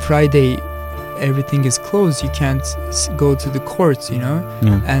 And Friday, everything is closed. You can't go to the courts,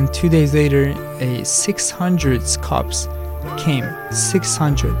 And 2 days later, 600 cops came.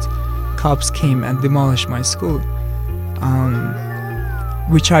 600 cops came and demolished my school.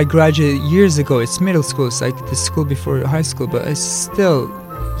 Which I graduated years ago. It's middle school. It's like the school before high school. But it's still,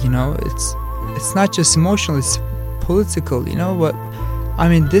 it's not just emotional. It's political. You know what? I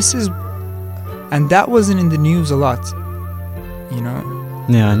mean, this is, and that wasn't in the news a lot.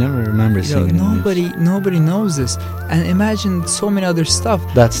 Yeah, I never remember seeing it in the news. Nobody knows this. And imagine so many other stuff.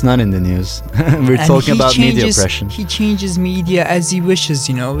 That's not in the news. We're talking about media oppression. He changes media as he wishes,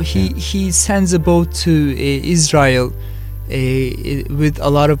 He sends a boat to Israel with a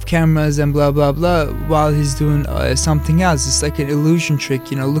lot of cameras and blah, blah, blah, while he's doing something else. It's like an illusion trick,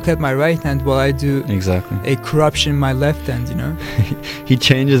 Look at my right hand while I do a corruption in my left hand, He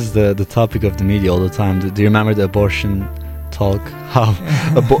changes the topic of the media all the time. Do you remember the abortion talk? How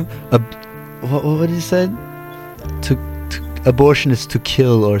what he said? Abortion is to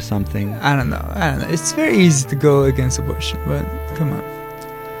kill or something. I don't know. It's very easy to go against abortion, but come on.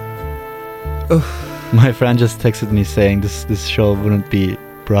 My friend just texted me saying this show wouldn't be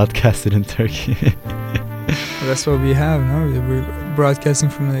broadcasted in Turkey. Well, that's what we have, no? We're broadcasting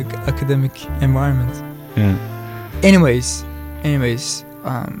from an academic environment. Yeah. Anyways,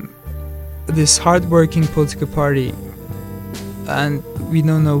 this hard-working political party, and we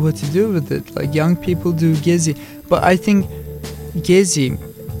don't know what to do with it. Like, young people do Gezi, but I think Gezi.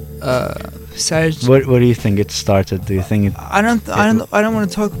 What do you think it started? Do you think it? I don't want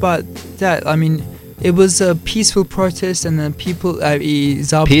to talk about that. I mean, it was a peaceful protest, and then people,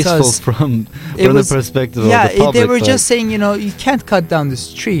 zabtas, peaceful from the perspective of the public. They were just saying, you can't cut down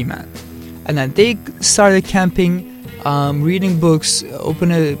this tree, man. And then they started camping, reading books,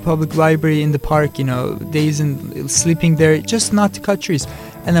 open a public library in the park, days and sleeping there, just not to cut trees.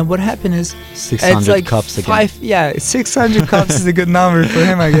 And then what happened is 600 cops again. 600 cops is a good number for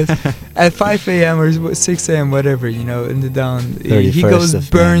him, I guess. At 5 a.m. or 6 a.m. whatever, in the dawn, he goes,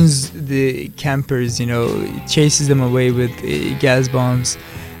 burns the campers, chases them away with gas bombs.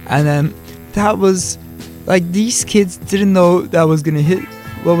 And then that was like, these kids didn't know that was gonna hit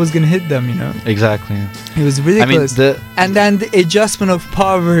what was gonna hit them, Exactly. It was ridiculous. And then the adjustment of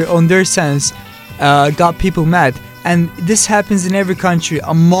power on their sense got people mad. And this happens in every country.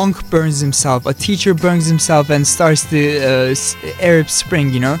 A monk burns himself, a teacher burns himself, and starts the Arab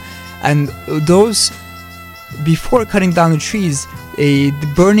Spring, And those, before cutting down the trees, the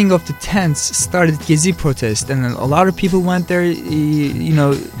burning of the tents started Gezi protest, and then a lot of people went there,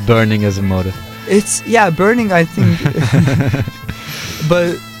 Burning as a motive. Burning, I think.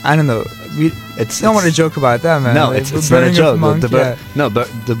 But I don't know. I don't want to joke about that, man. No, it's not a joke. But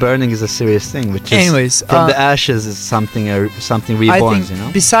the burning is a serious thing. Which is, anyways, from the ashes is something reborn. I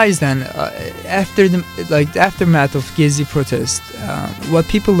think besides then, after the aftermath of Gezi protest, what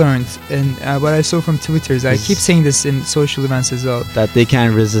people learned and what I saw from Twitter is, I keep saying this in social events as well, that they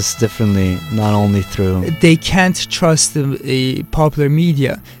can resist differently, not only through. They can't trust the popular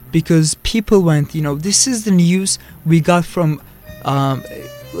media, because people went, this is the news we got from.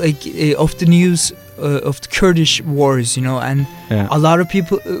 Of the news of the Kurdish wars, and a lot of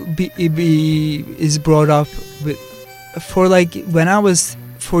people is brought up with, for when I was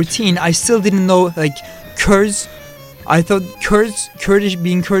 14, I still didn't know Kurds. I thought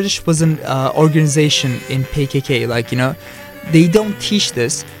being Kurdish was an organization in PKK. They don't teach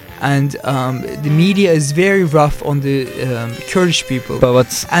this. And the media is very rough on the Kurdish people.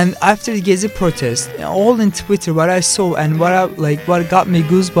 And after the Gezi protest, all in Twitter, what I saw and what got me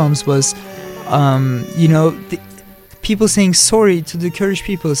goosebumps was, people saying sorry to the Kurdish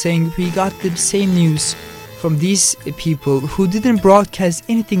people, saying we got the same news from these people who didn't broadcast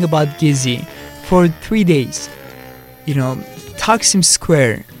anything about Gezi for 3 days. Taksim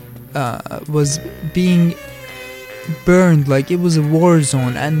Square, was being burned like it was a war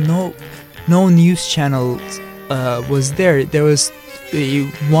zone, and no news channel was there. There was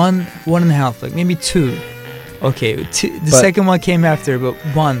one and a half, like maybe two. Okay, the second one came after, but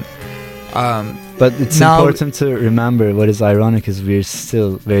one. But it's important to remember what is ironic is we're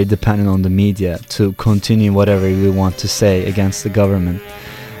still very dependent on the media to continue whatever we want to say against the government.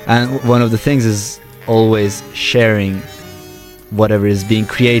 And one of the things is always sharing whatever is being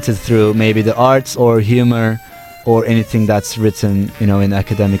created through maybe the arts or humor or anything that's written, in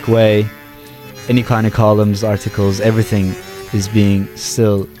academic way. Any kind of columns, articles, everything is being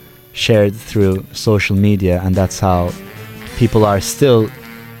still shared through social media, and that's how people are still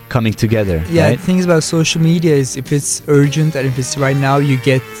coming together. Yeah, right? The things about social media is if it's urgent and if it's right now, you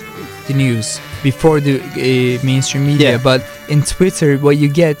get the news before the mainstream media. Yeah. But in Twitter, what you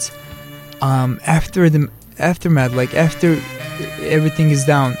get after the aftermath, like after everything is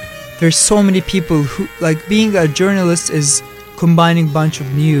down, there's so many people who, like, being a journalist is combining bunch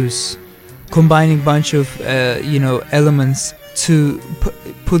of news, combining bunch of elements to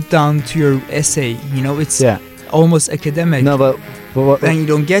put down to your essay. It's almost academic. No, but and you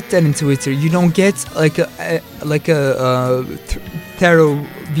don't get that in Twitter. You don't get like a thorough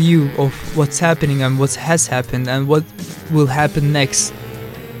view of what's happening and what has happened and what will happen next.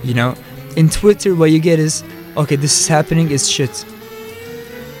 In Twitter, what you get is, okay, this is happening, it's shit.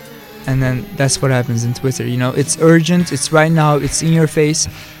 And then that's what happens in Twitter. It's urgent, it's right now, it's in your face.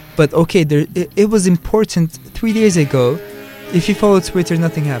 But okay, it was important 3 days ago. If you follow Twitter,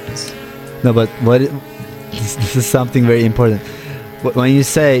 nothing happens. No, but this is something very important. When you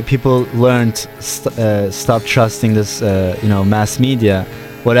say people learned stop trusting this mass media,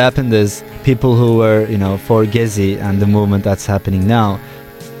 what happened is people who were for Gezi and the movement that's happening now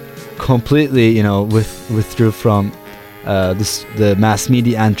completely withdrew from the mass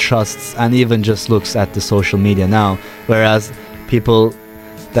media and trusts and even just looks at the social media now, whereas people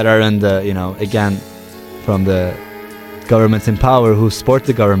that are in the again from the government in power who support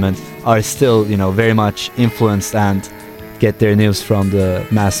the government are still very much influenced and get their news from the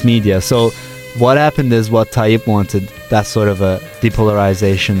mass media. So what happened is what Tayyip wanted, that sort of a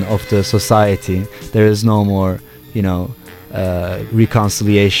depolarization of the society. There is no more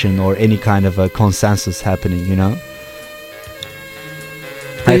reconciliation or any kind of a consensus happening.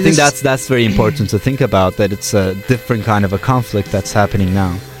 I think that's very important to think about, that it's a different kind of a conflict that's happening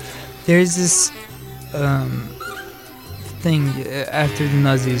now. There's this thing after the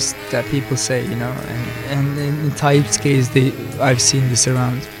Nazis that people say, and in Tayyip's case, I've seen this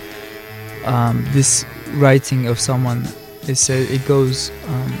around. This writing of someone, it goes,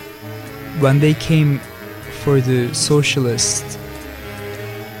 when they came for the socialists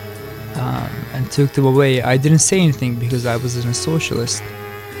and took them away, I didn't say anything because I wasn't a socialist.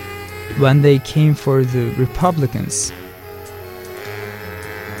 When they came for the Republicans,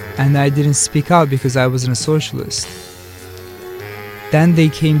 and I didn't speak out because I wasn't a socialist. Then they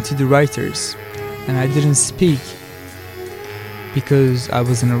came to the writers, and I didn't speak because I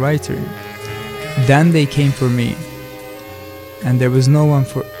wasn't a writer. Then they came for me, and there was no one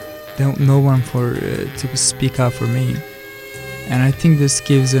to speak out for me. And I think this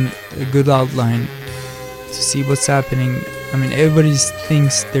gives a good outline to see what's happening. I mean, everybody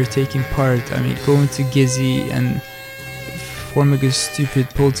thinks they're taking part. I mean, going to Gezi and forming a stupid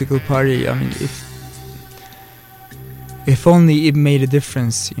political party. I mean, if only it made a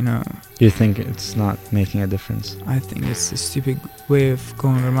difference, You think it's not making a difference? I think it's a stupid way of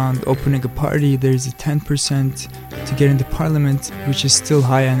going around opening a party. There's a 10% to get into parliament, which is still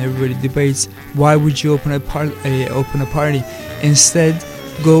high, and everybody debates. Why would you open a party? Instead,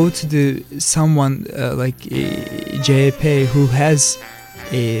 go to someone like JAP who has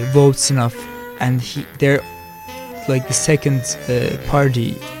votes enough, and they're like the second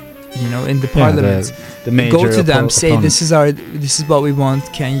party, in the parliament. The major go to them, say opponent. this is what we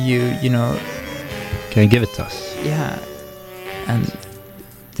want. Can you give it to us? Yeah, and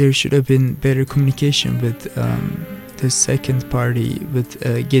there should have been better communication with the second party, with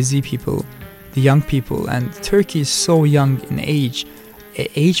Gezi people, the young people. And Turkey is so young in age.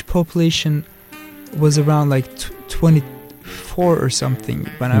 Age population was around like 24 or something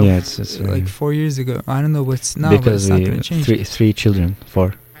when it's like 4 years ago. I don't know what's now, because but it's not going to change. Three children,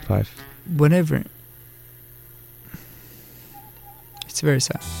 4, 5. Whatever. It's very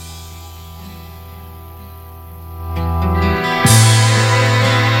sad.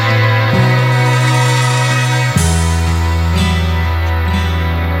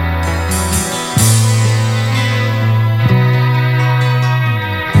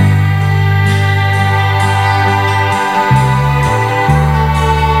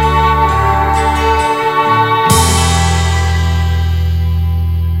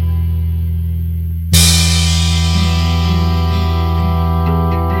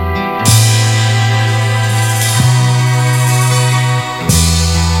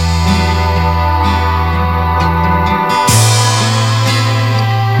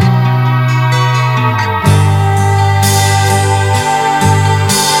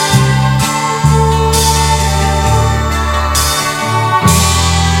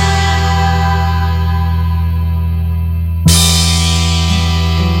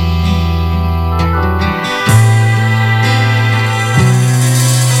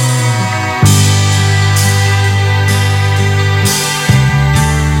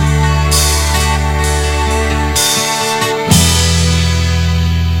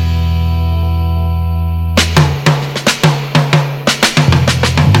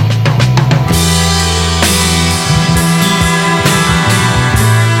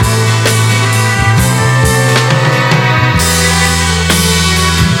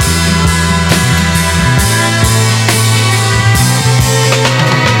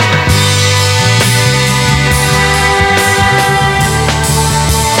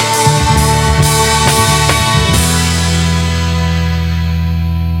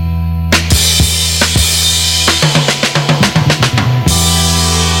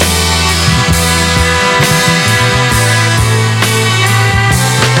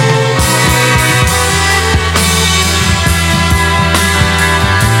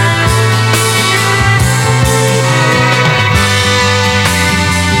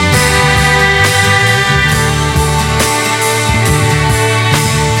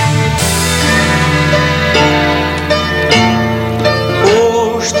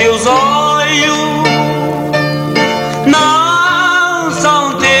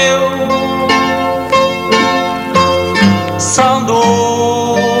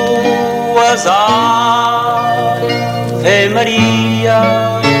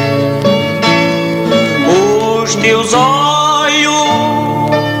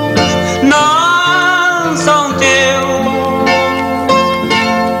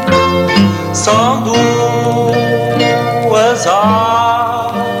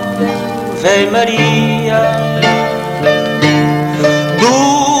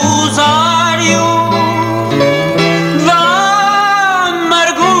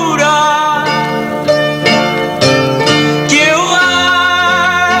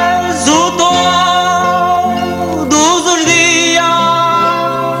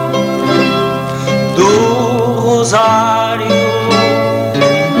 rosário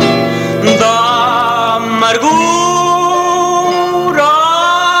da amargura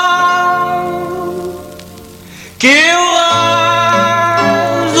que eu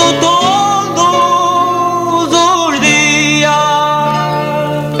rezo todos os dias.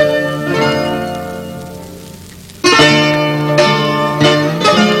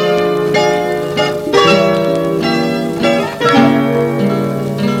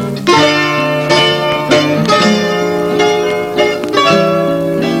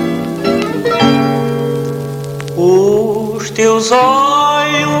 Os teus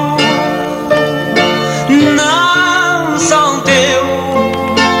olhos não são teus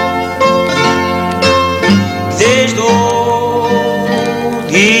desde o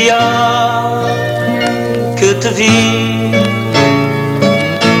dia que te vi.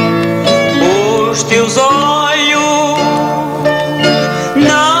 Os teus olhos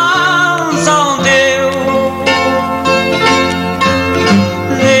não são teus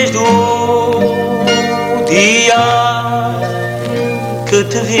desde o dia que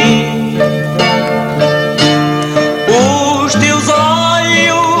te vi. Os teus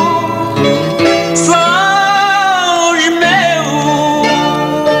olhos são os meus,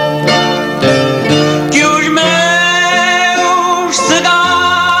 que os meus cegaram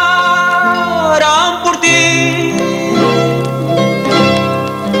por ti.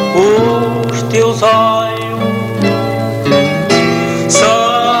 Os teus olhos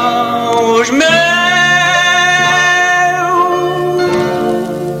são os meus,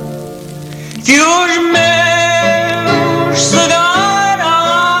 que os meus cegaram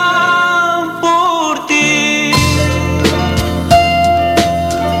por ti.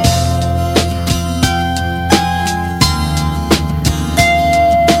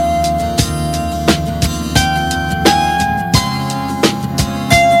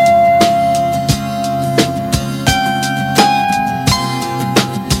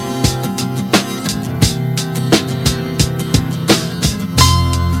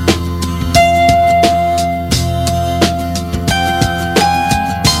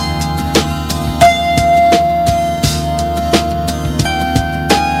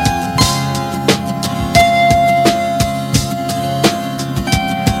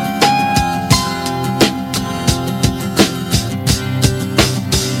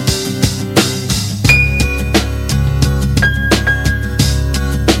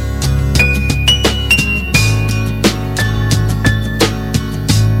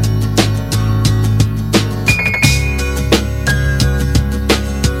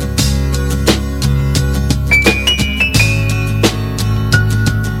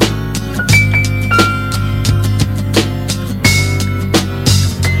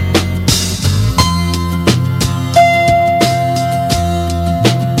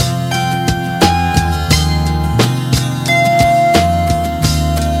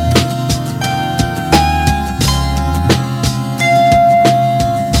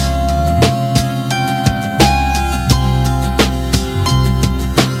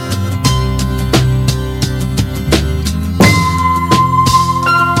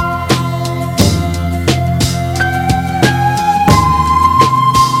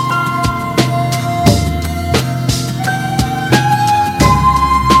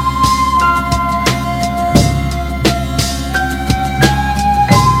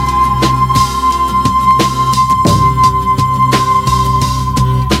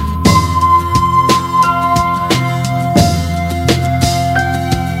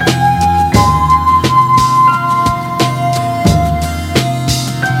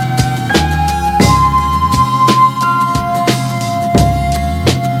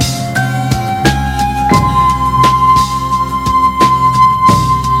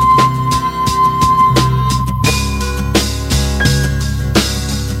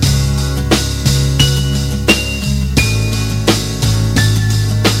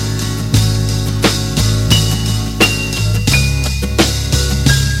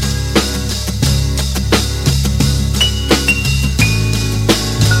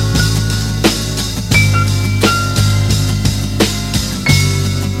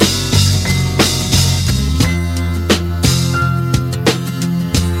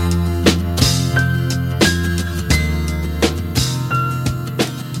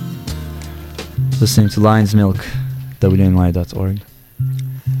 Listening to Lion's Milk, WNY.org.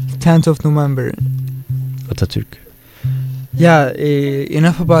 10th of November. Atatürk. Yeah,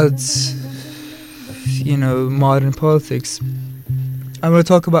 enough about, modern politics. I'm going to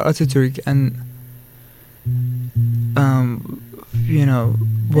talk about Atatürk and,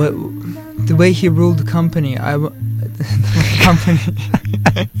 what the way he ruled the company.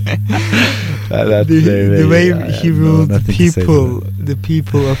 That's very, the way I he have no- ruled nothing to say to the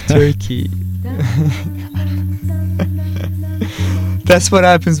people of Turkey. That's what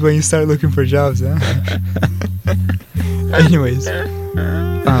happens when you start looking for jobs, huh? Anyways,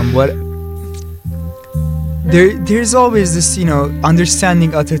 there's always this,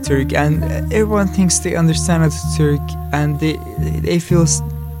 understanding Atatürk, and everyone thinks they understand Atatürk, and they feel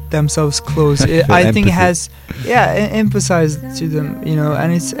themselves close. I think it has, emphasized to them,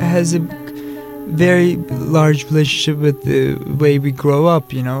 and it has a very large relationship with the way we grow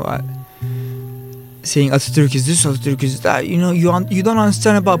up, saying Atatürk is this, Atatürk is that. You don't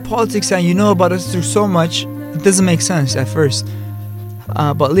understand about politics, and you know about Atatürk so much, it doesn't make sense at first.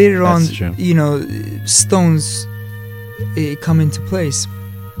 But later on, stones come into place.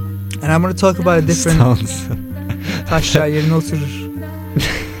 And I'm going to talk about a different... Taşlar yerine oturur.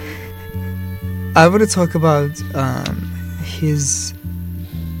 I want to talk about his...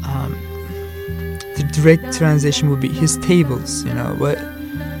 the direct translation would be his tables,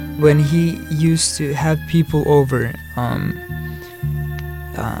 when he used to have people over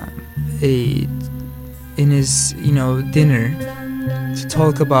in his dinner to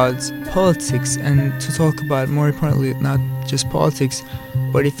talk about politics, and to talk about, more importantly, not just politics,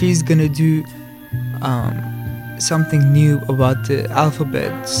 but if he's gonna do something new about the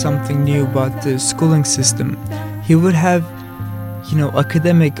alphabet, something new about the schooling system, he would have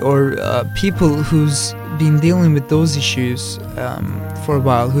academic or people who's been dealing with those issues for a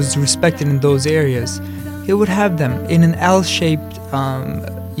while, who's respected in those areas. He would have them in an L-shaped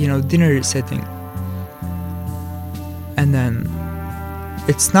dinner setting. And then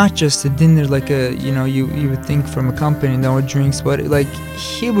it's not just a dinner like you would think from a company, no drinks, but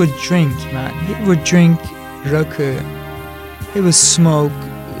he would drink, man. He would drink rakı. He would smoke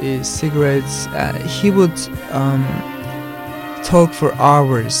cigarettes. He would talk for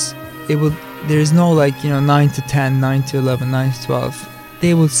hours. There's no 9 to 10, 9 to 11, 9 to 12.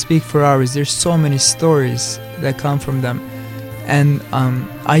 They would speak for hours. There's so many stories that come from them. And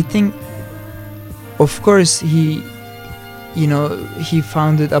I think, of course, he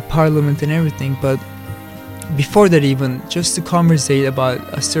founded a parliament and everything, but before that, even just to conversate about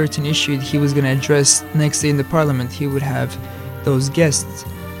a certain issue he was going to address next day in the parliament, he would have those guests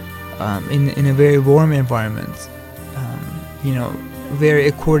in a very warm environment, very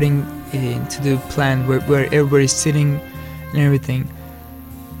according to the plan where everybody's sitting and everything.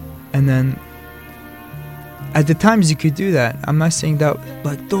 And then at the times you could do that. I'm not saying that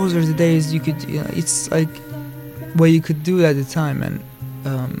those are the days you could, it's what you could do at the time, and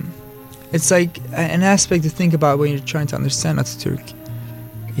it's an aspect to think about when you're trying to understand Atatürk.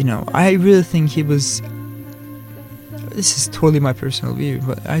 I really think he was, this is totally my personal view,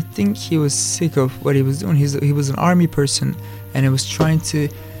 but I think he was sick of what he was doing. He was an army person, and he was trying to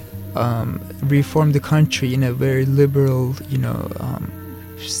reform the country in a very liberal,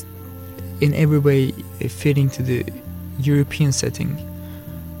 in every way fitting to the European setting,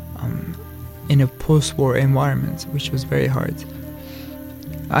 in a post-war environment, which was very hard.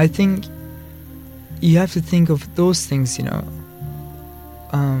 I think you have to think of those things, I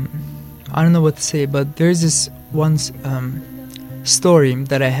don't know what to say, but there's this one story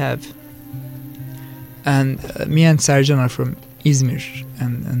that I have, and me and Sercan are from Izmir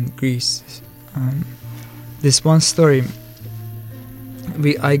and Greece. This one story,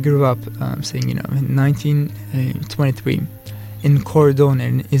 I grew up saying, in 1923 in Kordon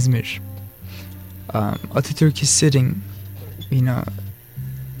in Izmir. Atatürk is sitting,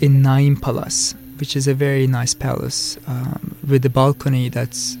 in Naim Palace, which is a very nice palace with a balcony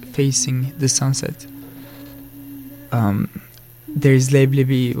that's facing the sunset. There's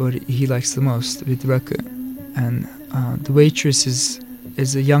leblebi, what he likes the most, with rakı, and the waitress is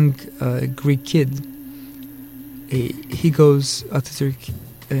a young Greek kid. He goes, Atatürk,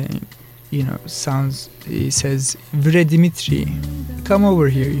 he says, "Vre Dimitri, come over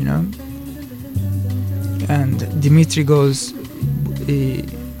here," And Dimitri goes,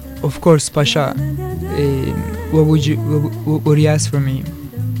 "Of course, Pasha. What do you ask for me?"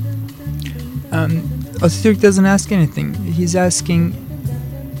 Atatürk doesn't ask anything. He's asking,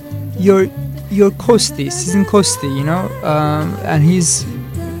 "Your Kosti, sizin Kosti," and he's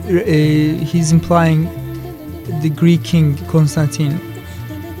implying the Greek king Constantine.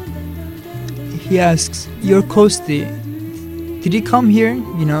 He asks, "Your Kosti, did he come here?"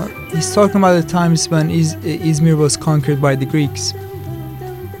 He's talking about the times when Izmir was conquered by the Greeks.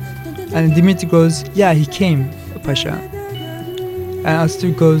 And Dimitri goes, "Yeah, he came, Pasha." And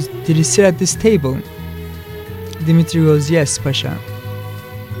Atatürk goes, "Did he sit at this table?" Dimitri goes, "Yes, Pasha."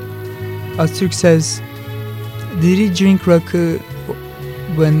 Atatürk says, "Did he drink rakı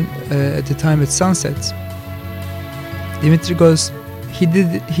when at the time at sunset, Dimitri goes, he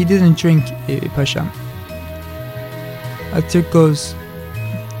didn't drink, Paşam. Atatürk goes,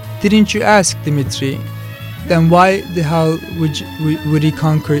 didn't you ask, Dimitri? Then why the hell would he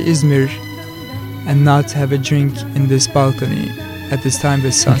conquer Izmir and not have a drink in this balcony at this time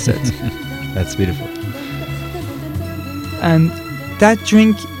at sunset? That's beautiful. And that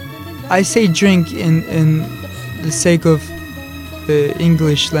drink, I say drink in the sake of the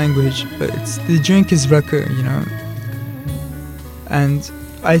English language, but the drink is rakı, you know. And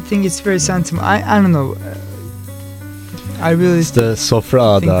I think it's very sentimental. I don't know. I really. It's the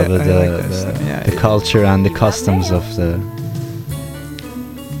sofra think that adabı, the culture and the customs of the.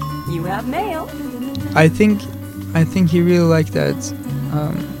 You have mail. I think he really liked that.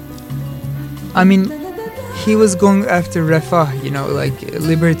 I mean, he was going after refah, you know, like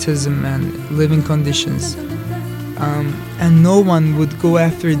liberalism and living conditions, and no one would go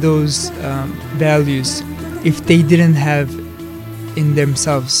after those values if they didn't have in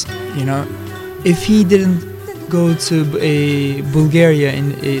themselves, you know. If he didn't go to Bulgaria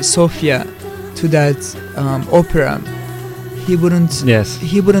in Sofia to that opera, he wouldn't. Yes.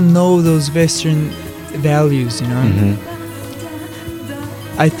 He wouldn't know those Western values, you know. Mm-hmm.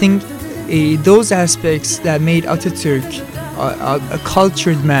 I think those aspects that made Atatürk a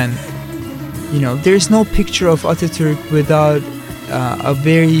cultured man. You know, there's no picture of Atatürk without a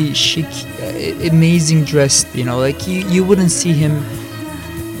very chic, amazing dressed. You know, like you wouldn't see him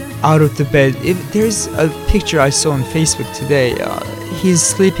out of the bed. If there's a picture I saw on Facebook today, he's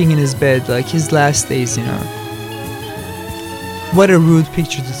sleeping in his bed, like his last days. You know, what a rude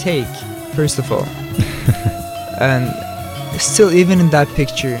picture to take, first of all. And still, even in that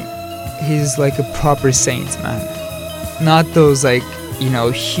picture, he's like a proper saint, man. Not those, like, you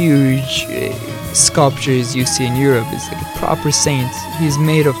know, huge sculptures you see in Europe. It's like a proper saint. He's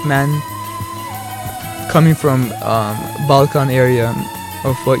made of man coming from Balkan area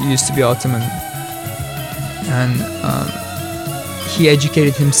of what used to be Ottoman, and he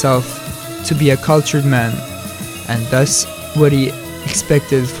educated himself to be a cultured man, and that's what he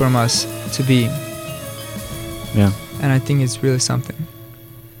expected from us to be. Yeah. And I think it's really something.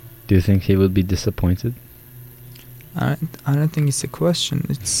 Do you think he will be disappointed? I don't think it's a question.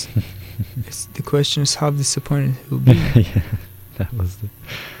 It's the question is how disappointed he'll be. Yeah, that was the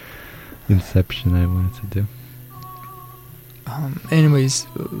inception I wanted to do. Anyways,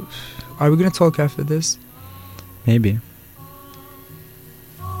 are we gonna talk after this? Maybe.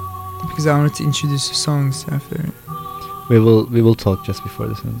 Because I wanted to introduce the songs after. We will talk just before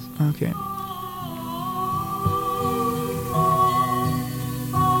the songs. Okay.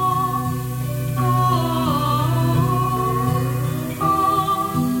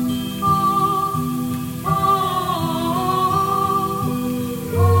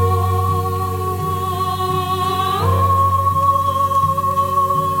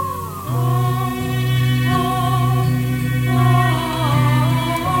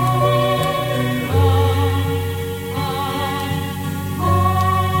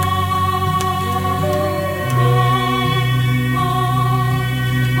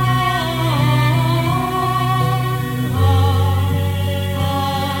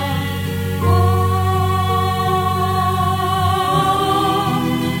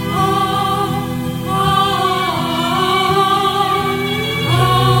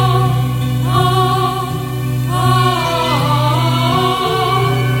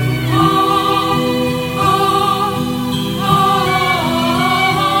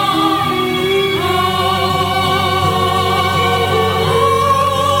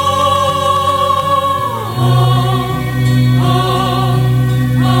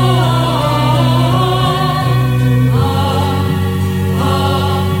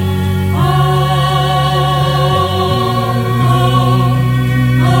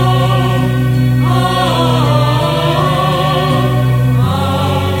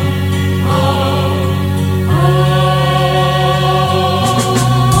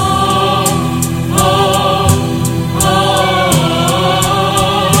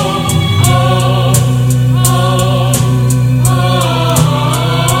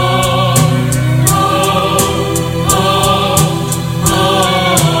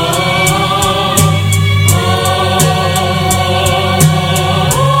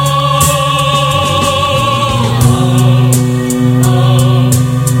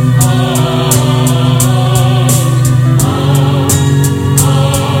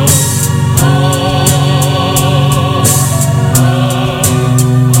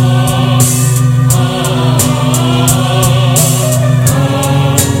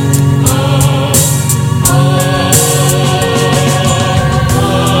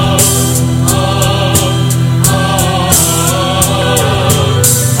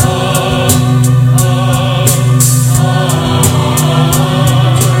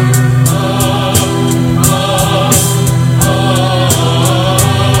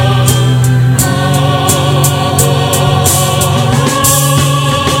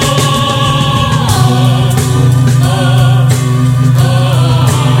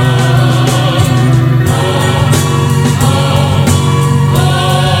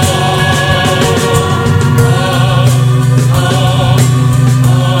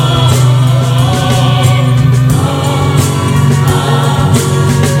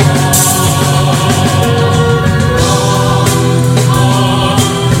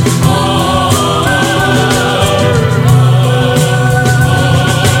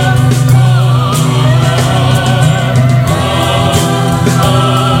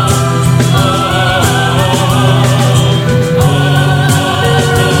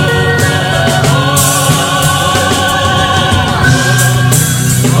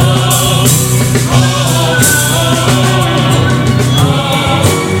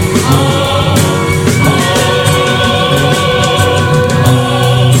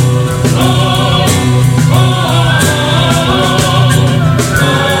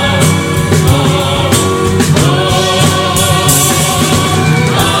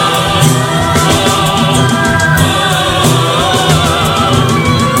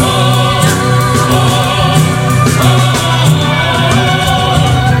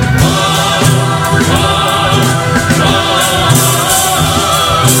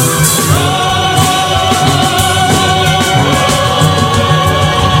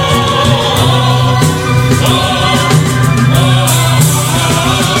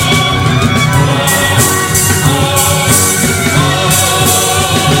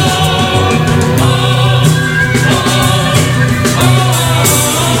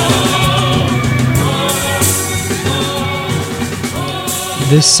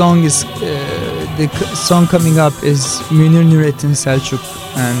 This song is song coming up is Münir Nurettin Selçuk,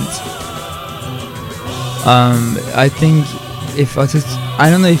 and I think if I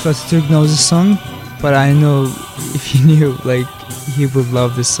don't know if Atatürk knows this song, but I know if he knew, like, he would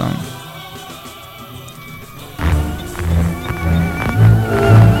love this song.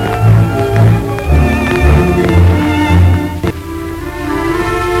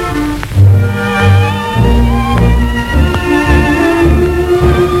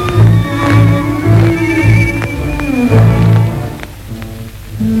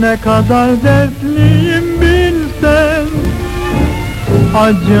 Ne kadar dertliyim bilsen,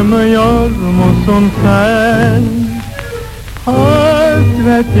 acımıyor musun sen?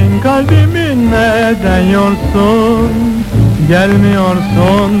 Hasretin kalbimi neden yorsun?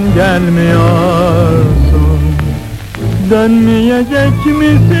 Gelmiyorsun, gelmiyorsun. Dönmeyecek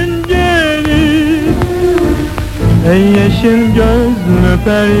misin geri? Ey yeşil gözlü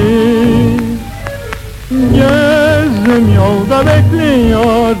peri, gözüm yolda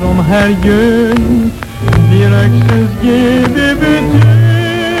bekliyorum her gün, bir öksüz gibi bütün.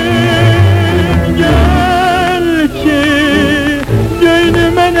 Gel ki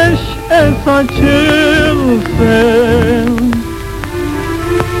gönlüme neşe saçılsın,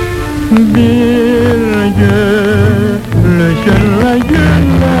 bir gülüşünle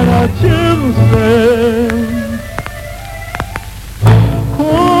güller açılsın.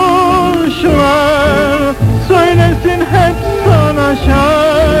 Kuşlar söylesin hep sana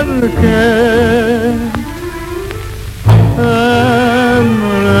şarkı,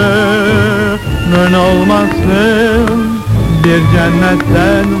 ömrünün olmasın bir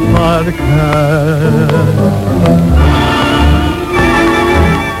cennetten farkı.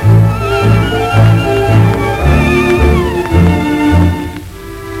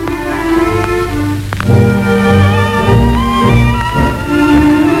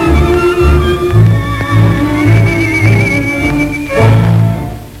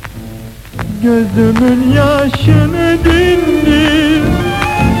 Gözümün yaşını dindir,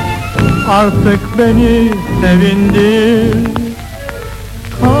 artık beni sevindir.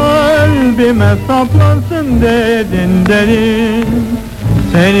 Kalbime saplansın derin derin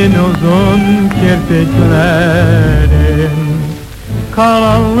senin uzun kirpiklerin.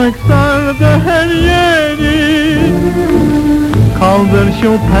 Karanlık sardı her yeri, kaldır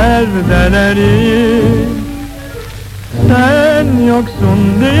şu perdeleri. Sen yoksun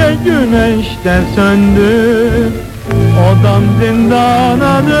diye güneş de söndü, odam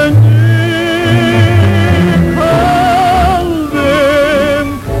zindana döndü. Kaldım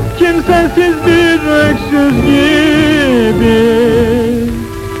kimsesiz bir öksüz gibi.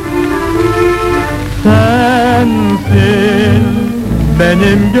 Sensin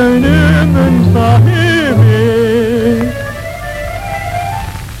benim gönlümün sahibi.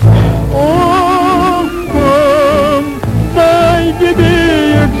 Gibi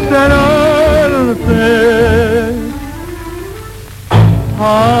yüksel artık,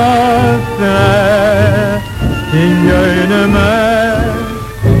 hasretin gönlüme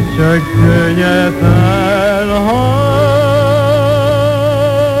çöktü yeter artık.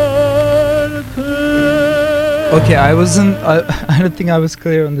 Okay, I don't think I was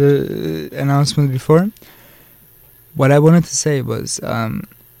clear on the announcement before. What I wanted to say was,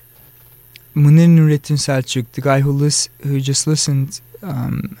 Münir Nurettin Selçuk, the guy who just listened,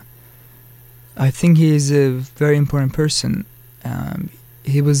 I think he is a very important person.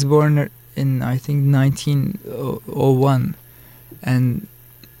 He was born in, I think, 1901, and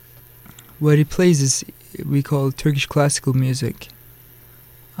what he plays is we call Turkish classical music.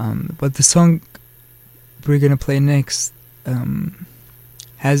 But the song we're gonna play next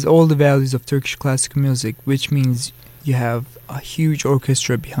has all the values of Turkish classical music, which means you have a huge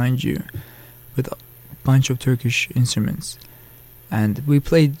orchestra behind you with a bunch of Turkish instruments, and we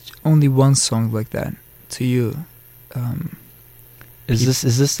played only one song like that to you. Is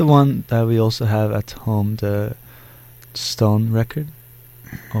this the one that we also have at home, the Stone record,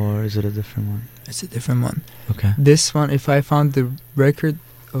 or is it a different one? It's a different one. Okay. This one, if I found the record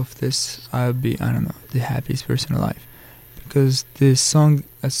of this, I'll be, I don't know, the happiest person alive, because the song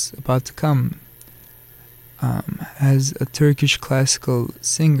that's about to come has a Turkish classical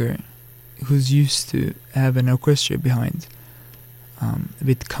singer who's used to have an orchestra behind,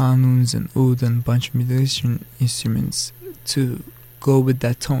 with kanuns and oud and bunch of musician instruments to go with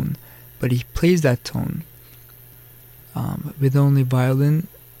that tone, but he plays that tone with only violin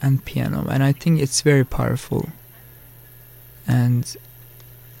and piano, and I think it's very powerful, and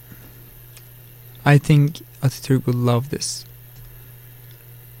I think Atatürk would love this.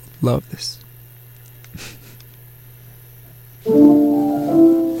 Love this.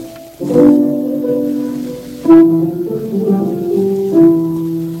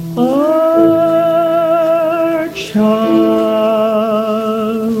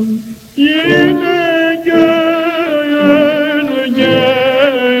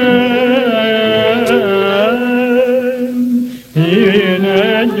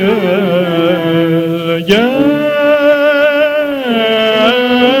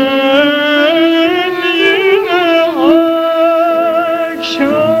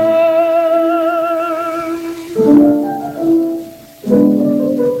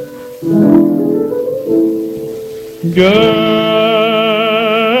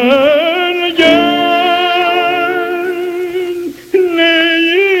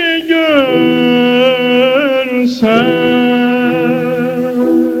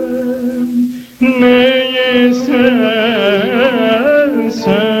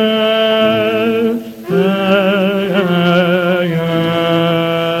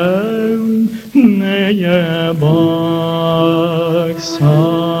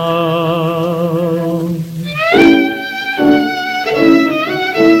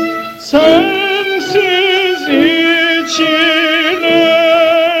 sensiz içilen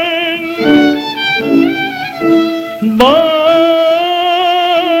bade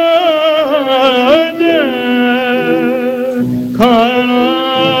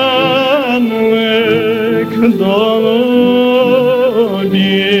karanlık dolu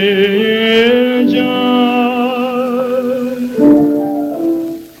bir can.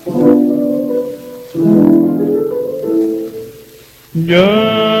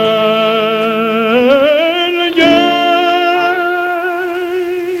 Gel gel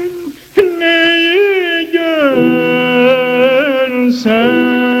neyi görsen,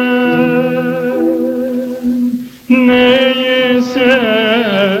 neyi sevsem,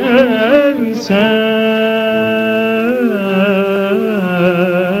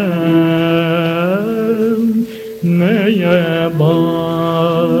 neye baksam.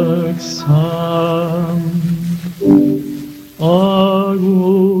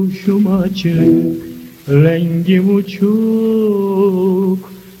 Ağuşum açık, rengim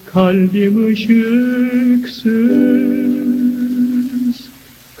uçuk, kalbim ışıksız.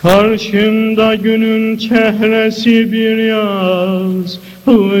 Karşımda günün çehresi bir yaz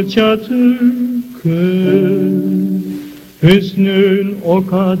çatık kız. Hüsnün o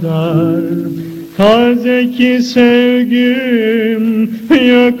kadar taze ki sevgim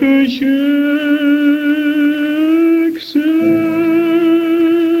yakışıksız.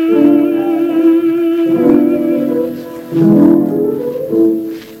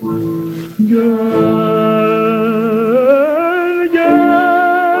 Gel gel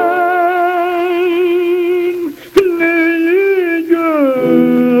neyi görsen,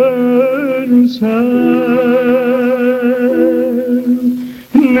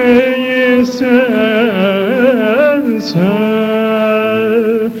 neyi sevsem,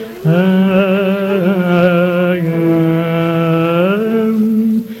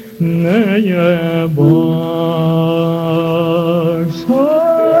 neye baksam.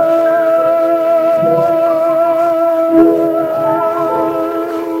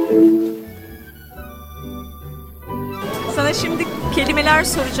 Sana şimdi kelimeler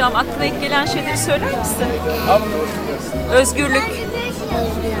soracağım. Aklına ilk gelen şeyleri söyler misin? Özgürlük.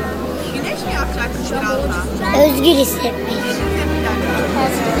 Güneş mi yapacaksın birazdan? Özgür hissetmek.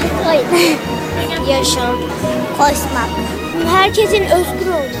 Oyun. Yaşam. Koşmak. Herkesin özgür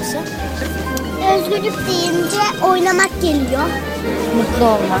olması. Özgürlük deyince oynamak geliyor. Mutlu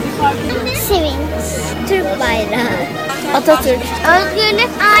olmak. Sevinç. Türk bayrağı. Atatürk. Özgürlük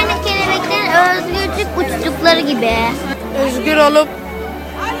aynı kelebeklerin özgürlük uçtukları gibi. Özgür olup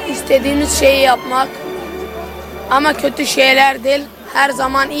istediğimiz şeyi yapmak. Ama kötü şeyler değil. Her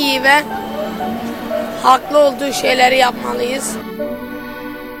zaman iyi ve haklı olduğu şeyleri yapmalıyız.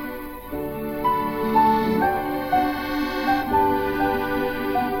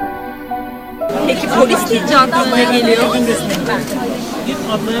 Peki polis deyince aklına ne geliyor?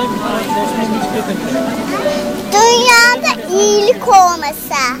 Dünyada iyilik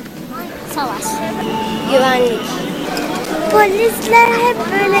olması. Savaş. Güvenlik. Polisler hep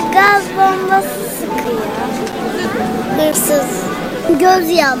böyle gaz bombası sıkıyor. Hırsız. Göz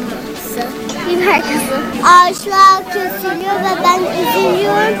yanması. Biber gazı. Ağaçlar kesiliyor ve ben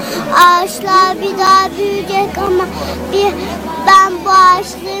üzülüyorum. Ağaçlar bir daha büyüyecek ama ben bu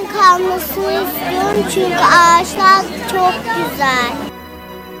ağaçların kalmasını istiyorum çünkü ağaçlar çok güzel.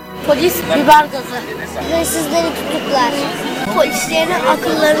 Polis biber gazı. Hırsızları tutuklar. Polislerin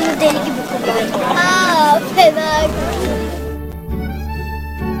akıllarını deli gibi kullanıyor. Fena.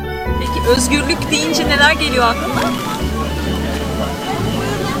 Peki özgürlük deyince neler geliyor aklına?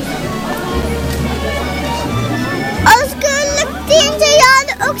 Özgürlük deyince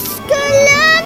yani özgürlük